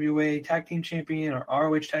NWA Tag Team Champion or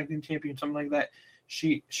ROH Tag Team Champion, something like that.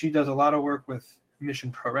 She does a lot of work with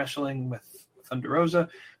Mission Pro Wrestling with Thunder Rosa,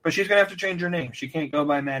 but she's going to have to change her name. She can't go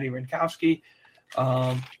by Maddie Renkowski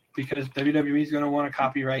because WWE is going to want to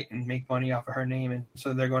copyright and make money off of her name, and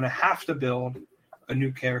so they're going to have to build a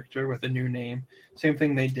new character with a new name. Same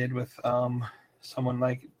thing they did with someone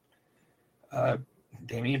like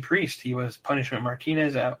Damian Priest. He was Punishment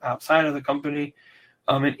Martinez outside of the company.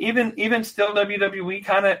 And even still, WWE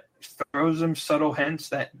kind of throws them subtle hints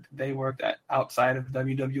that they worked outside of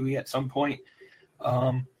WWE at some point.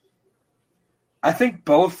 I think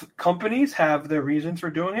both companies have their reasons for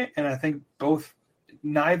doing it, and I think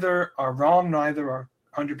neither are wrong, neither are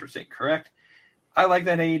 100% correct. I like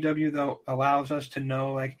that AEW, though, allows us to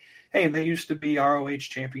know, like, hey, they used to be ROH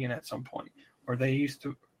champion at some point, or they used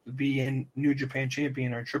to be in New Japan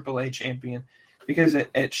champion or AAA champion, because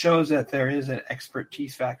it shows that there is an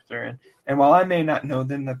expertise factor. And while I may not know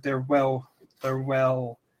them, that they're well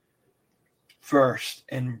versed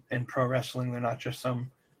in pro wrestling. They're not just some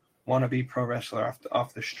wannabe pro wrestler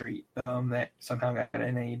off the street that somehow got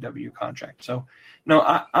an AEW contract. So, no,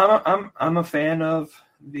 I'm a fan of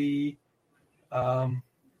the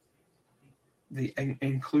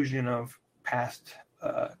inclusion of past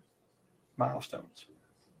milestones.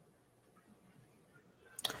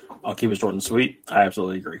 I'll keep it short and sweet. I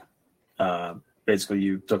absolutely agree. Basically,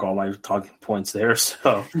 you took all my talking points there.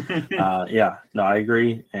 So, I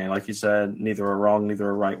agree. And like you said, neither are wrong, neither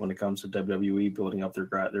are right when it comes to WWE building up their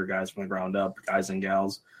guys from the ground up, guys and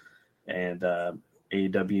gals, and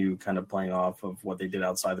AEW kind of playing off of what they did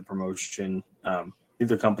outside the promotion.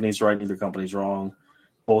 neither company's right, neither company's wrong.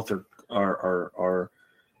 Both are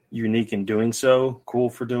unique in doing so, cool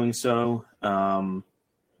for doing so.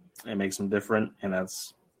 It makes them different, and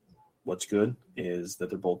that's what's good, is that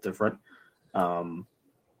they're both different. I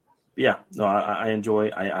enjoy.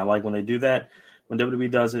 I like when they do that. When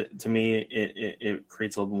WWE does it, to me, it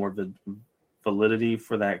creates a little more validity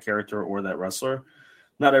for that character or that wrestler.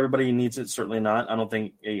 Not everybody needs it, certainly not. I don't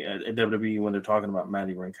think a WWE, when they're talking about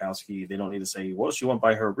Maddie Gronkowski, they don't need to say, well, she went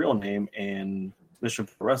by her real name and Mission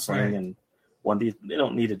Pro Wrestling and they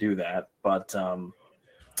don't need to do that. But,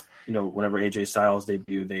 whenever AJ Styles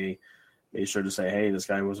debuted, they made sure to say, hey, this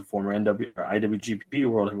guy was a former IWGP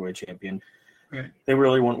World Heavyweight Champion. Right. They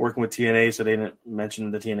really weren't working with TNA, so they didn't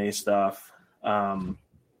mention the TNA stuff.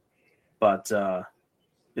 But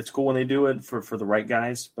it's cool when they do it for the right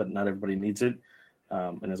guys, but not everybody needs it.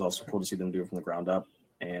 And it's also cool to see them do it from the ground up.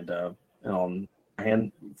 And on the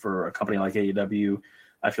hand, for a company like AEW,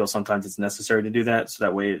 I feel sometimes it's necessary to do that. So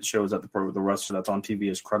that way it shows that the wrestler that's on TV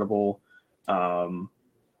is credible. And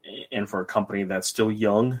for a company that's still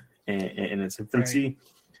young in its infancy,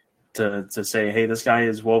 to say, hey, this guy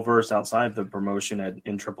is well-versed outside the promotion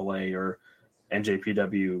in AAA or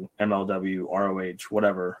NJPW, MLW, ROH,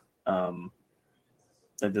 whatever, that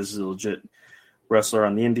this is a legit wrestler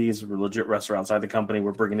on the indies, a legit wrestler outside the company.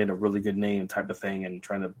 We're bringing in a really good name type of thing and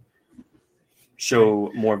trying to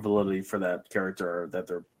show more validity for that character that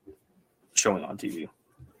they're showing on TV.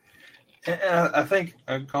 And I think,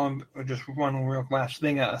 Colin, just one real last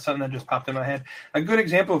thing, something that just popped in my head. A good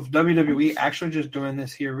example of WWE actually just doing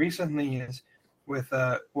this here recently is with,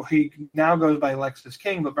 he now goes by Lexis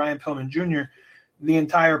King, but Brian Pillman Jr., the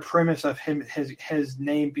entire premise of his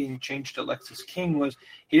name being changed to Lexis King was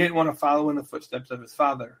he didn't want to follow in the footsteps of his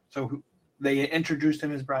father. So they introduced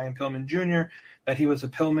him as Brian Pillman Jr., that he was a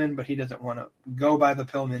Pillman, but he doesn't want to go by the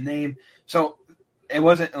Pillman name. So it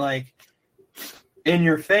wasn't like in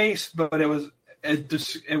your face, but it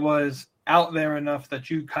was out there enough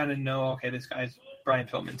that you kind of know, okay, this guy's Brian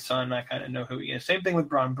Pillman's son. I kind of know who he is. Same thing with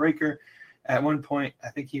Braun Breaker. At one point, I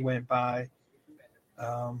think he went by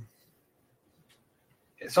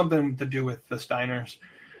something to do with the Steiners,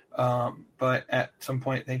 but at some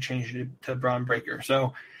point they changed it to Braun Breaker.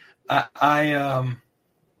 So I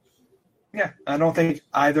don't think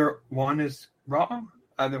either one is wrong,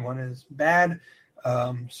 either one is bad.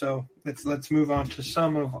 So let's move on to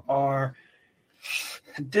some of our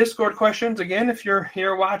Discord questions. Again, if you're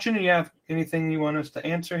here watching and you have anything you want us to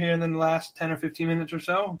answer here in the last 10 or 15 minutes or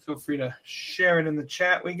so, feel free to share it in the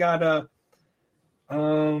chat. We got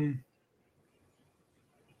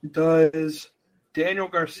does Daniel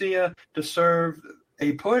Garcia deserve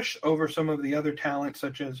a push over some of the other talents,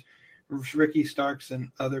 such as Ricky Starks and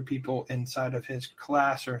other people inside of his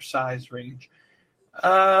class or size range?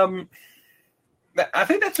 I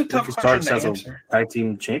think that's a tough Ricky question Starks to has answer. a tag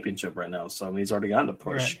team championship right now, so he's already gotten a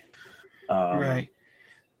push. Right.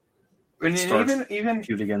 And Starks even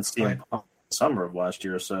feud against CM Punk summer of last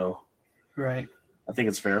year, so right. I think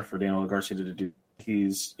it's fair for Daniel Garcia to do.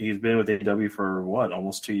 He's been with AEW for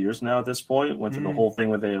almost 2 years now at this point. Went through the whole thing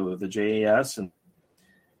with the JAS and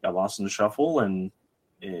got lost in the shuffle, and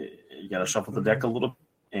you got to shuffle the deck a little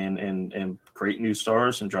and create new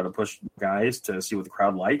stars and try to push guys to see what the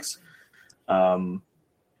crowd likes, and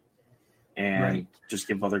just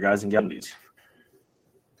give other guys indemnities.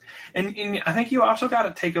 And I think you also got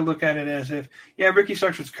to take a look at it as if, Ricky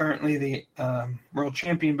Starks is currently the world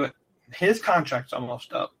champion, but his contract's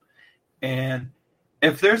almost up, and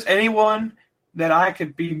if there's anyone that I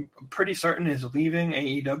could be pretty certain is leaving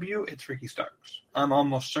AEW, it's Ricky Starks. I'm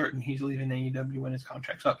almost certain he's leaving AEW when his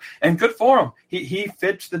contract's up. And good for him. He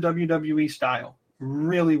fits the WWE style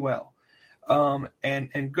really well.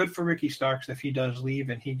 And good for Ricky Starks if he does leave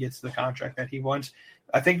and he gets the contract that he wants.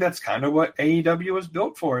 I think that's kind of what AEW was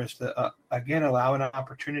built for, is to, again, allow an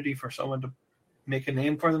opportunity for someone to make a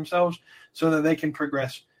name for themselves so that they can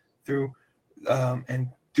progress through and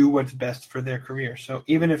do what's best for their career. So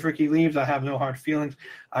even if Ricky leaves, I have no hard feelings.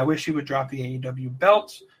 I wish he would drop the AEW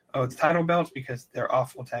belts, the title belts, because they're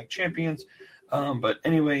awful tag champions. But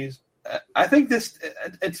anyways, I think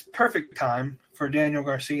it's perfect time for Daniel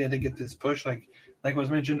Garcia to get this push. Like was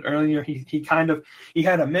mentioned earlier, he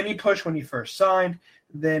had a mini push when he first signed,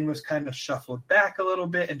 then was kind of shuffled back a little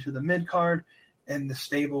bit into the mid card and the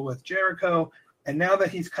stable with Jericho. And now that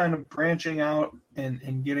he's kind of branching out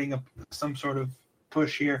and getting some sort of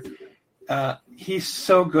push here, he's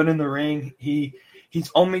so good in the ring.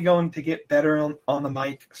 He's only going to get better on the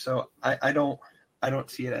mic, so I don't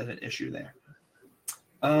see it as an issue there.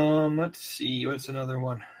 Let's see, what's another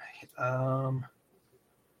one? All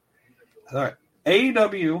right,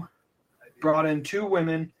 AEW brought in two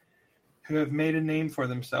women who have made a name for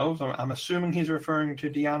themselves. I'm assuming he's referring to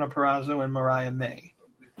Deonna Purrazzo and Mariah May.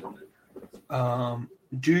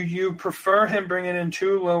 Do you prefer him bringing in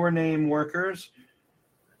two lower name workers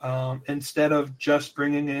instead of just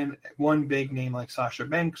bringing in one big name like Sasha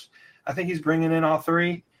Banks? I think he's bringing in all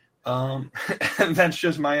three. That's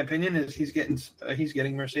just my opinion. Is he's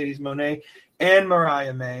getting Mercedes Moné and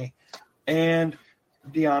Mariah May and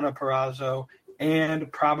Deonna Purrazzo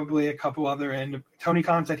and probably a couple other. And Tony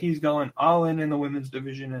Khan said he's going all in the women's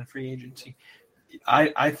division and free agency.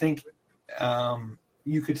 I think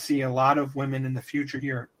you could see a lot of women in the future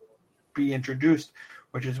here be introduced,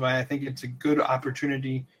 which is why I think it's a good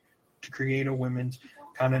opportunity to create a women's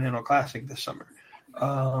Continental Classic this summer.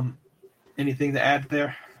 Anything to add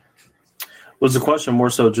there? Was the question more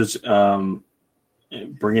so just bringing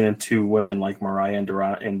in two women like Mariah and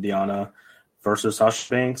Deonna versus Sasha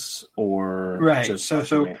Banks, or right? Just so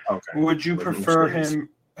okay. Would you prefer him,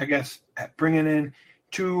 I guess, bringing in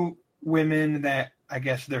two women that I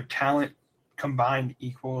guess their talent combined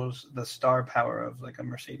equals the star power of like a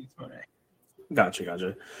Mercedes Moné?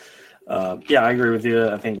 Gotcha. Yeah, I agree with you.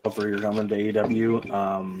 I think both are coming to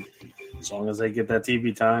AEW. As long as they get that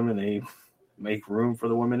TV time and they make room for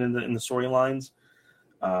the women in the storylines.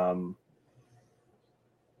 Oh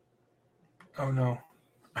no.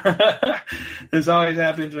 This always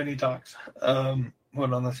happens when he talks. Hold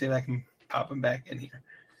on, let's see if I can pop him back in here.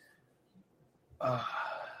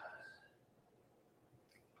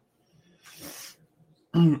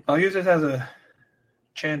 I'll use this as a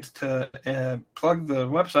chance to plug the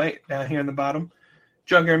website down here in the bottom,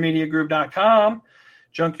 junkyardmediagroup.com.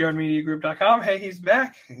 junkyardmediagroup.com. Hey, he's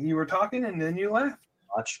back. You were talking and then you left.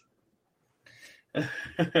 Watch.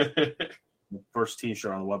 The first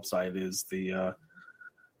T-shirt on the website is the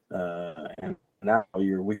and now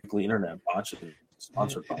your weekly internet watch is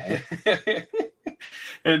sponsored by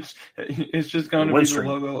it's just going to be the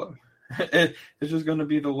logo. It's just going to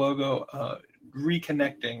be the logo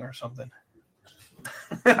reconnecting or something.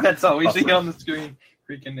 That's all we see on the screen.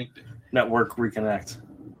 Reconnecting. Network reconnect.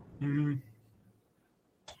 Mm-hmm.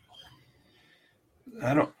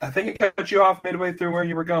 I think it cut you off midway through where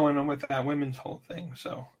you were going with that women's whole thing.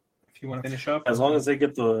 So if you want to finish up, as long as they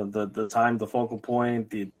get the time, the focal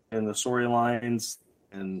point, and the storylines,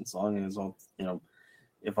 and as long as all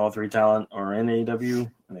if all three talent are in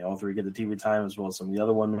AEW and they all three get the TV time as well as some of the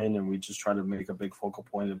other women, and we just try to make a big focal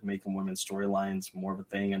point of making women's storylines more of a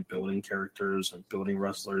thing and building characters and building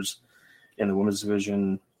wrestlers in the women's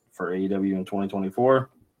division for AEW in 2024.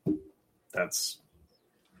 That's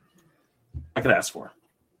I could ask for.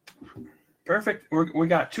 Perfect. We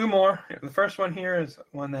got two more. The first one here is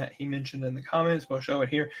one that he mentioned in the comments. We'll show it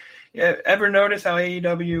here. Yeah, ever notice how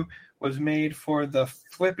AEW was made for the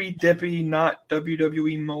flippy dippy, not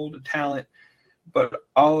WWE mold talent, but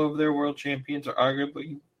all of their world champions are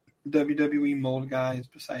arguably WWE mold guys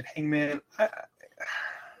beside Hangman? I'm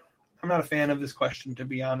not a fan of this question, to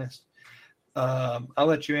be honest. I'll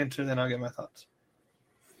let you answer, then I'll get my thoughts.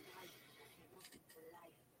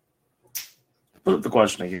 Put up the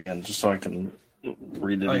question again, just so I can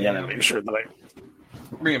read it again and make sure that I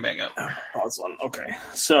bring it back up. Pause one. Okay,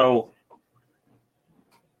 so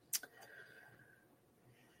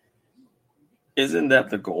isn't that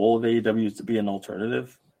the goal of AEW is to be an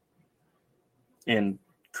alternative and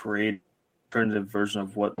create an alternative version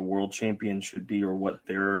of what the world champion should be or what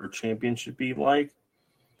their champion should be like?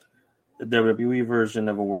 The WWE version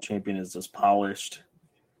of a world champion is this polished,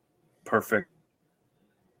 perfect,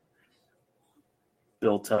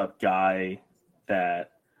 built-up guy that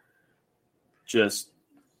just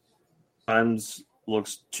sometimes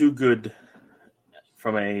looks too good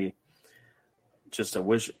from I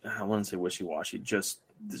wouldn't say wishy-washy, just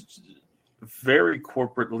very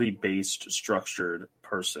corporately based, structured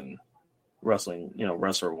person, wrestling,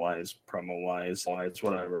 wrestler-wise, promo-wise,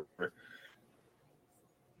 whatever.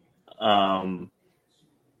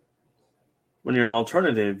 When you're an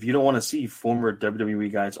alternative, you don't want to see former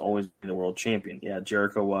WWE guys always be the world champion. Yeah,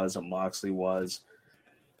 Jericho was, and Moxley was,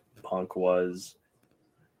 Punk was,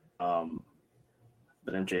 but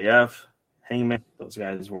MJF, Hangman, those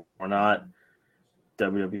guys were not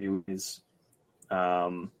WWE's.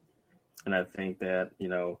 And I think that,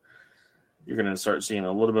 you're going to start seeing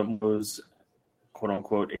a little bit more of those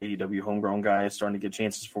quote-unquote AEW homegrown guys starting to get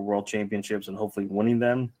chances for world championships and hopefully winning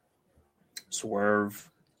them. Swerve,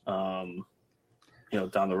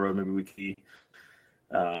 down the road, maybe we could see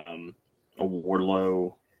a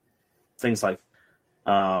Wardlow, things like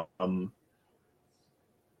I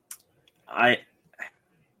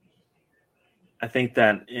think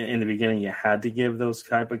that in the beginning you had to give those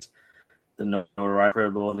type of the notoriety,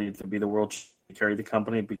 credibility to be the world to carry the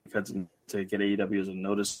company, because to get AEW as a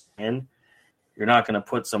notice in, you're not going to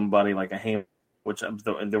put somebody like a Heyman, which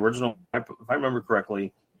the original, if I remember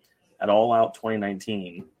correctly, at All Out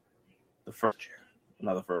 2019, one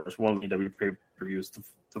of the AEW pay-per-views,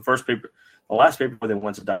 the last paper they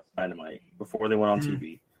went to Dynamite before they went on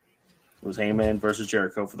TV. It was Heyman versus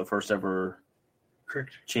Jericho for the first ever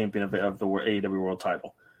champion of the AEW World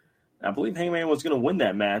Title. And I believe Heyman was going to win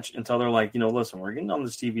that match until they're like, listen, we're getting on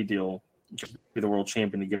this TV deal to be the world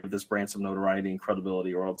champion to give this brand some notoriety and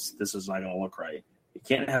credibility, or else this is not going to look right. You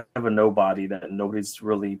can't have a nobody that nobody's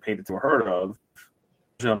really paid it to or heard of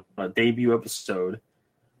on a debut episode.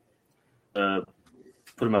 Put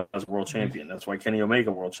him up as a world champion. That's why Kenny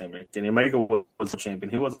Omega world champion. Kenny Omega was a champion.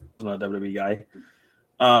 He wasn't a WWE guy.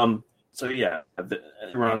 So yeah, the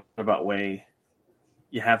roundabout way,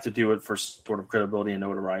 you have to do it for sort of credibility and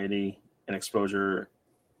notoriety and exposure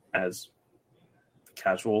as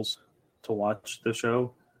casuals to watch the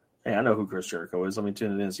show. Hey, I know who Chris Jericho is. Let me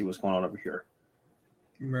tune in and see what's going on over here.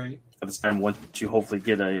 Right. At the time, once you hopefully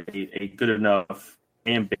get a good enough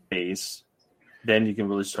fan base, then you can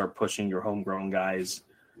really start pushing your homegrown guys,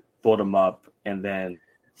 build them up, and then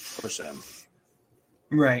push them.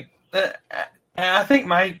 Right. I think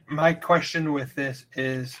my question with this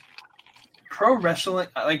is pro wrestling,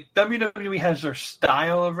 like WWE has their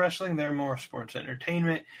style of wrestling. They're more sports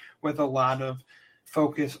entertainment with a lot of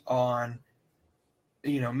focus on,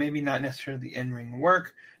 maybe not necessarily the in-ring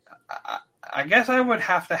work. I guess I would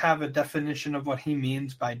have to have a definition of what he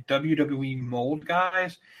means by WWE mold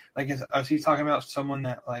guys. Like, is he talking about someone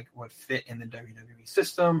that like would fit in the WWE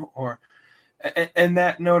system, or and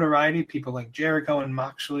that notoriety, people like Jericho and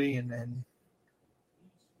Moxley and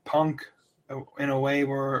Punk, in a way,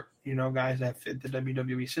 were guys that fit the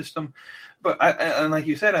WWE system. But and like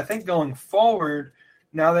you said, I think going forward,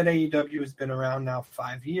 now that AEW has been around now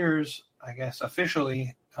 5 years, I guess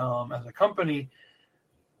officially as a company,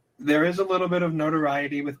 there is a little bit of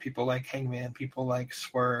notoriety with people like Hangman, people like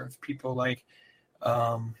Swerve, people like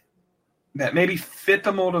that maybe fit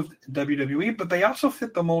the mold of WWE, but they also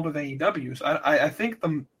fit the mold of AEW. So I think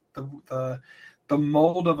the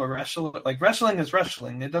mold of a wrestler, like wrestling is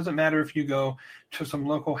wrestling. It doesn't matter if you go to some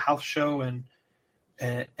local house show and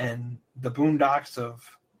the boondocks of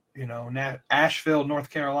Asheville,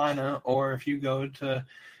 North Carolina, or if you go to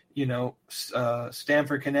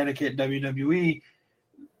Stamford, Connecticut, WWE.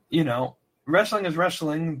 Wrestling is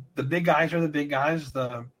wrestling. The big guys are the big guys.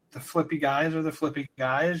 The flippy guys are the flippy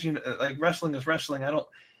guys. Like wrestling is wrestling. I don't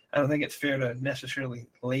think it's fair to necessarily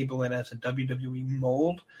label it as a WWE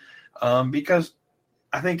mold, because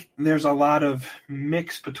I think there's a lot of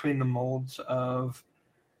mix between the molds of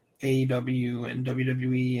AEW and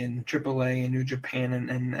WWE and AAA and New Japan,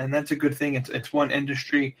 and that's a good thing. It's one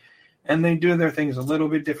industry, and they do their things a little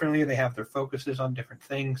bit differently. They have their focuses on different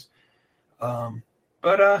things.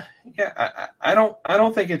 But I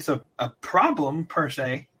don't think it's a problem per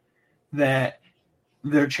se that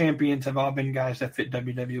their champions have all been guys that fit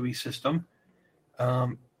WWE system,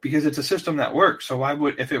 because it's a system that works. So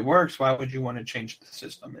if it works, why would you want to change the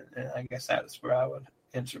system? And I guess that's where I would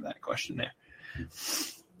answer that question there.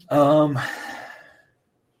 Got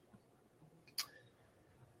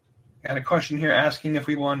a question here asking if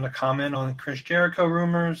we wanted to comment on Chris Jericho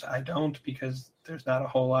rumors. I don't, because there's not a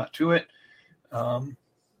whole lot to it.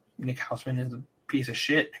 Nick Hausman is a piece of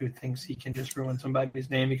shit who thinks he can just ruin somebody's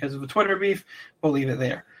name because of a Twitter beef. We'll leave it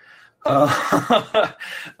there. And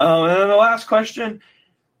then the last question,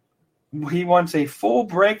 he wants a full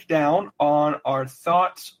breakdown on our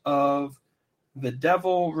thoughts of the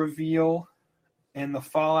Devil reveal and the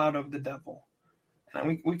fallout of the Devil.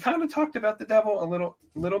 And we kind of talked about the Devil a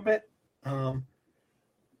little bit. I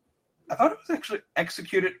thought it was actually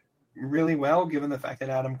executed really well, given the fact that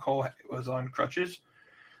Adam Cole was on crutches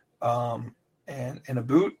and in a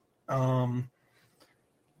boot.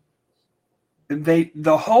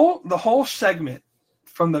 The whole segment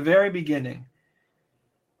from the very beginning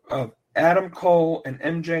of Adam Cole and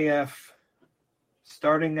MJF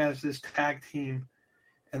starting as this tag team,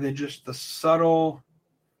 and then just the subtle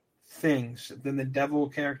things. Then the Devil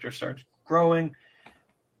character starts growing.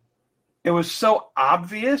 It was so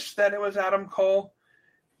obvious that it was Adam Cole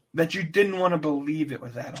that you didn't want to believe it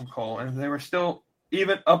was Adam Cole. And they were still,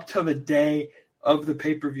 even up to the day of the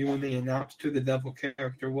pay-per-view when they announced who the Devil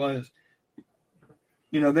character was,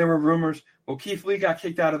 there were rumors, well, Keith Lee got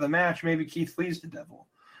kicked out of the match. Maybe Keith Lee's the Devil.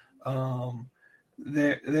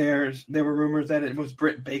 There were rumors that it was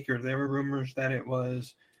Britt Baker. There were rumors that it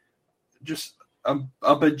was just a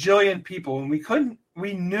bajillion people. And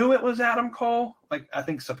we knew it was Adam Cole, like I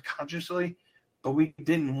think subconsciously, but we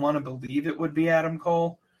didn't want to believe it would be Adam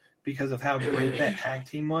Cole because of how great that tag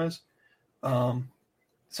team was.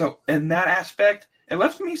 So in that aspect, it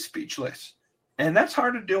left me speechless, and that's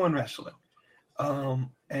hard to do in wrestling.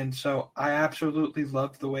 And so I absolutely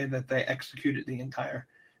loved the way that they executed the entire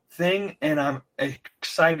thing, and I'm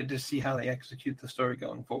excited to see how they execute the story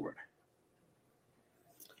going forward.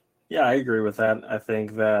 Yeah, I agree with that. I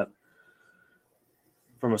think that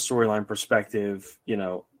from a storyline perspective, you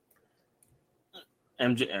know,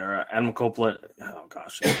 Adam Copeland, oh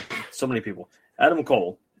gosh, so many people. Adam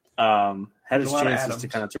Cole had his chances to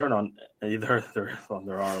kind of turn on. There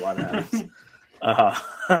are a lot of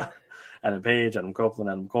Adams. Adam Page, Adam Copeland,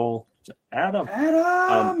 Adam Cole,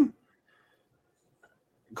 Adam.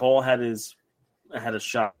 Cole had a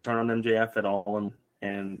shot turn on MJF at all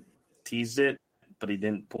and teased it, but he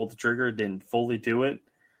didn't pull the trigger, didn't fully do it.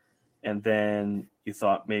 And then you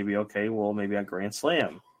thought maybe at Grand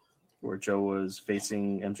Slam, where Joe was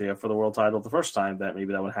facing MJF for the world title the first time, that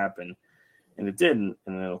maybe that would happen. And it didn't.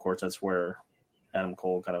 And then, of course, that's where Adam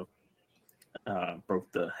Cole kind of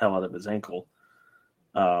broke the hell out of his ankle.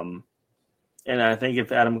 And I think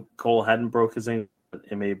if Adam Cole hadn't broke his ankle,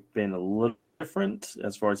 it may have been a little different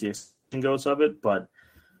as far as the execution goes of it. But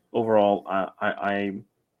overall, I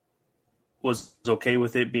was okay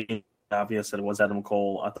with it being obvious that it was Adam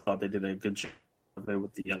Cole. I thought they did a good job of it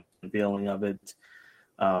with the unveiling of it.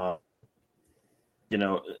 You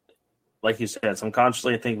know, like you said,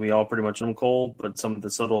 subconsciously, I think we all pretty much Adam Cole, but some of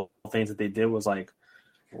the subtle things that they did was like,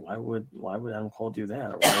 why would Adam Cole do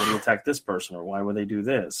that? Or why would he attack this person? Or why would they do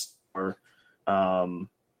this? Or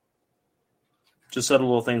just subtle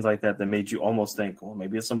little things like that made you almost think, well,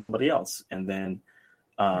 maybe it's somebody else. And then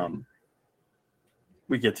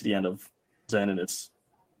we get to the end of Zen, and it's,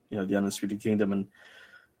 you know, the Undisputed Kingdom, and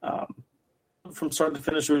from start to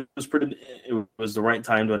finish, it was the right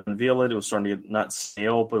time to unveil it. It was starting to get not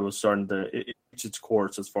stale, but it was starting to reach its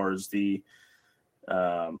course as far as the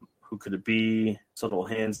who could it be, subtle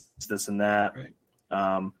hints, this and that.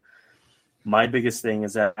 Right. My biggest thing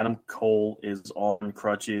is that Adam Cole is all on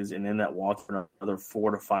crutches and in that walk for another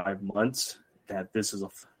 4 to 5 months. That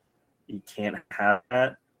you can't have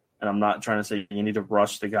that. And I'm not trying to say you need to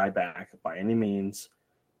rush the guy back by any means.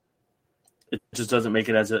 It just doesn't make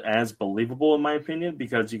it as believable, in my opinion,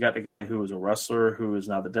 because you got a guy who is a wrestler who is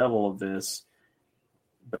now the devil of this,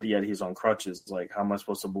 but yet he's on crutches. Like, how am I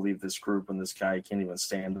supposed to believe this group when this guy can't even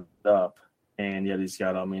stand up? And yet he's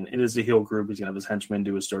got, it is a heel group. He's going to have his henchmen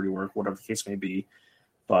do his dirty work, whatever the case may be.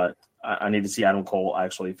 But I need to see Adam Cole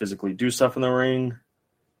actually physically do stuff in the ring,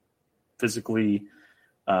 physically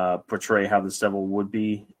portray how this devil would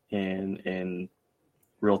be in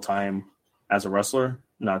real time as a wrestler,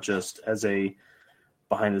 not just as a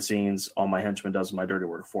behind the scenes, all my henchmen does my dirty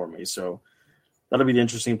work for me. So that'll be the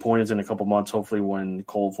interesting point is in a couple months, hopefully when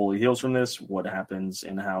Cole fully heals from this, what happens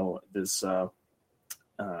and how this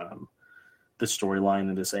this storyline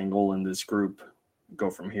and this angle and this group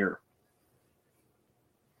go from here.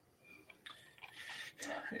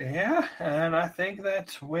 Yeah, and I think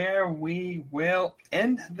that's where we will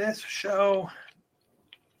end this show.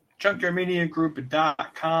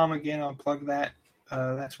 JunkyardMediaGroup.com. Again, I'll plug that.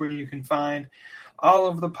 That's where you can find all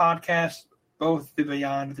of the podcasts, both the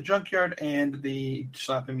Beyond the Junkyard and the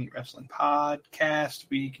Slap and Meat Wrestling podcast.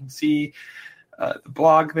 We can see the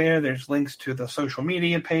blog there. There's links to the social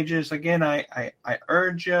media pages. Again, I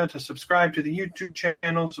urge you to subscribe to the YouTube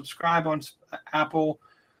channel, subscribe on Apple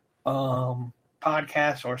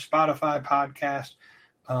Podcasts or Spotify Podcast.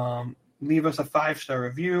 Leave us a 5-star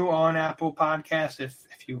review on Apple Podcasts. If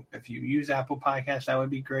you use Apple Podcasts, that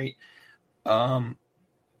would be great. I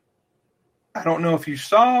don't know if you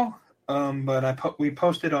saw, but we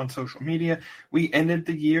posted on social media. We ended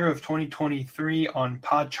the year of 2023 on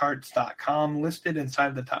podcharts.com, listed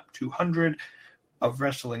inside the top 200 of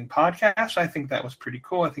wrestling podcasts. I think that was pretty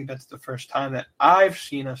cool. I think that's the first time that I've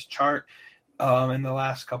seen us chart in the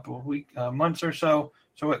last couple of months or so.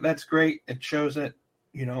 So that's great. It shows that,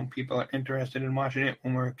 you know, people are interested in watching it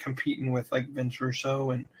when we're competing with like Vince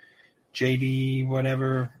Russo and JD,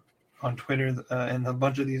 whatever, on Twitter and a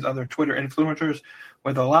bunch of these other Twitter influencers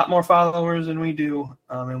with a lot more followers than we do.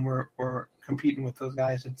 And we're competing with those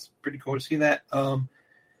guys. It's pretty cool to see that.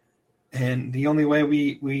 And the only way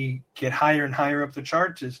we get higher and higher up the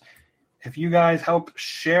charts is if you guys help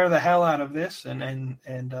share the hell out of this and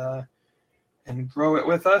grow it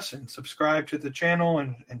with us and subscribe to the channel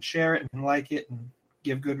and share it and like it and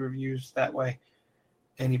give good reviews. That way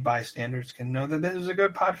any bystanders can know that this is a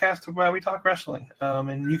good podcast where we talk wrestling.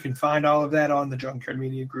 And you can find all of that on the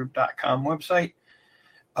JunkyardMediaGroup.com website.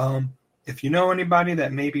 If you know anybody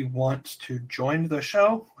that maybe wants to join the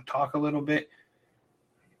show, we'll talk a little bit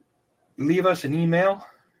leave us an email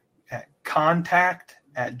at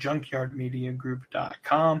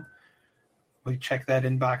contact@junkyardmediagroup.com. We check that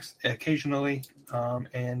inbox occasionally,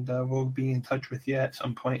 and we'll be in touch with you at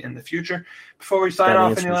some point in the future. Before we sign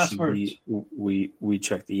off, any last words? We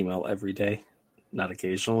check the email every day, not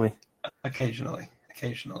occasionally. Occasionally.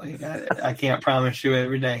 I can't promise you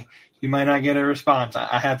every day. You might not get a response.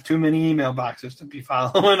 I have too many email boxes to be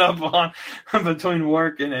following up on between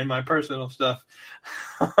work and my personal stuff.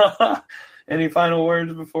 Any final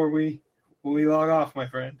words before we log off, my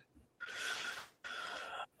friend?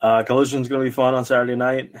 Collision's going to be fun on Saturday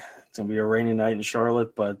night. It's going to be a rainy night in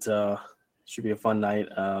Charlotte, but should be a fun night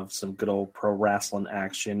of some good old pro wrestling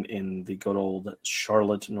action in the good old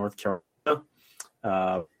Charlotte, North Carolina.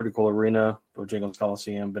 Pretty cool arena. Bojangles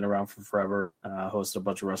Coliseum, been around for forever. Hosted a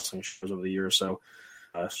bunch of wrestling shows over the years, so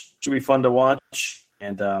should be fun to watch.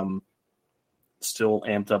 And still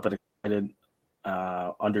amped up and excited.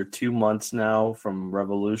 Under 2 months now from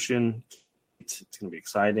Revolution. It's going to be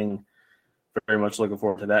exciting. Very much looking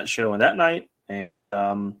forward to that show and that night. And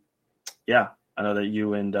I know that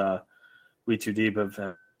you and We Too Deep have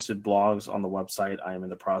posted blogs on the website. I am in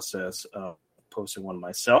the process of posting one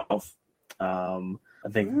myself. I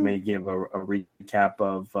think may give a recap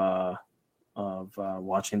of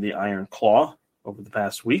watching the Iron Claw over the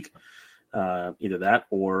past week. Either that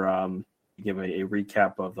or give a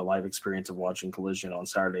recap of the live experience of watching Collision on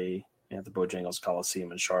Saturday at the Bojangles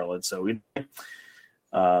Coliseum in Charlotte. So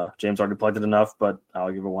James already plugged it enough, but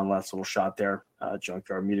I'll give it one last little shot there.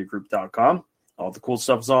 JunkyardMediaGroup.com. All the cool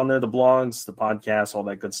stuff is on there, the blogs, the podcasts, all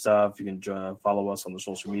that good stuff. You can follow us on the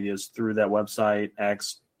social medias through that website,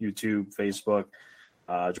 X, YouTube, Facebook.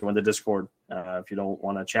 Join the Discord. If you don't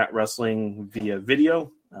want to chat wrestling via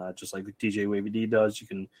video, just like DJ Wavy D does, you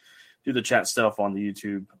can do the chat stuff on the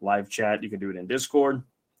YouTube live chat. You can do it in Discord.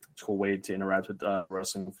 It's a cool way to interact with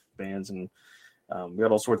wrestling fans. And we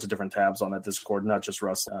got all sorts of different tabs on that Discord, not just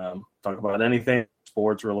wrestling. Talk about anything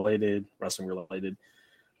sports related, wrestling related.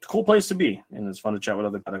 It's a cool place to be. And it's fun to chat with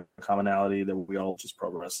other kind of commonality that we all just pro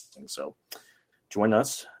wrestling. So join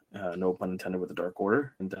us. No pun intended with the Dark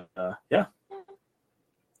Order. And that's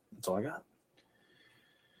all I got.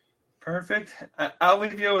 Perfect. I'll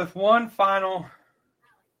leave you with one final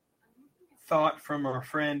thought from our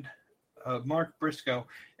friend Mark Briscoe.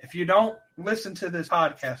 If you don't listen to this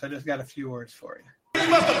podcast, I just got a few words for you. You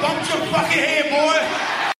must have bumped your fucking head, boy.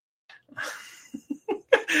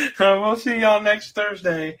 We'll see y'all next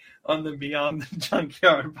Thursday on the Beyond the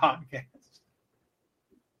Junkyard podcast.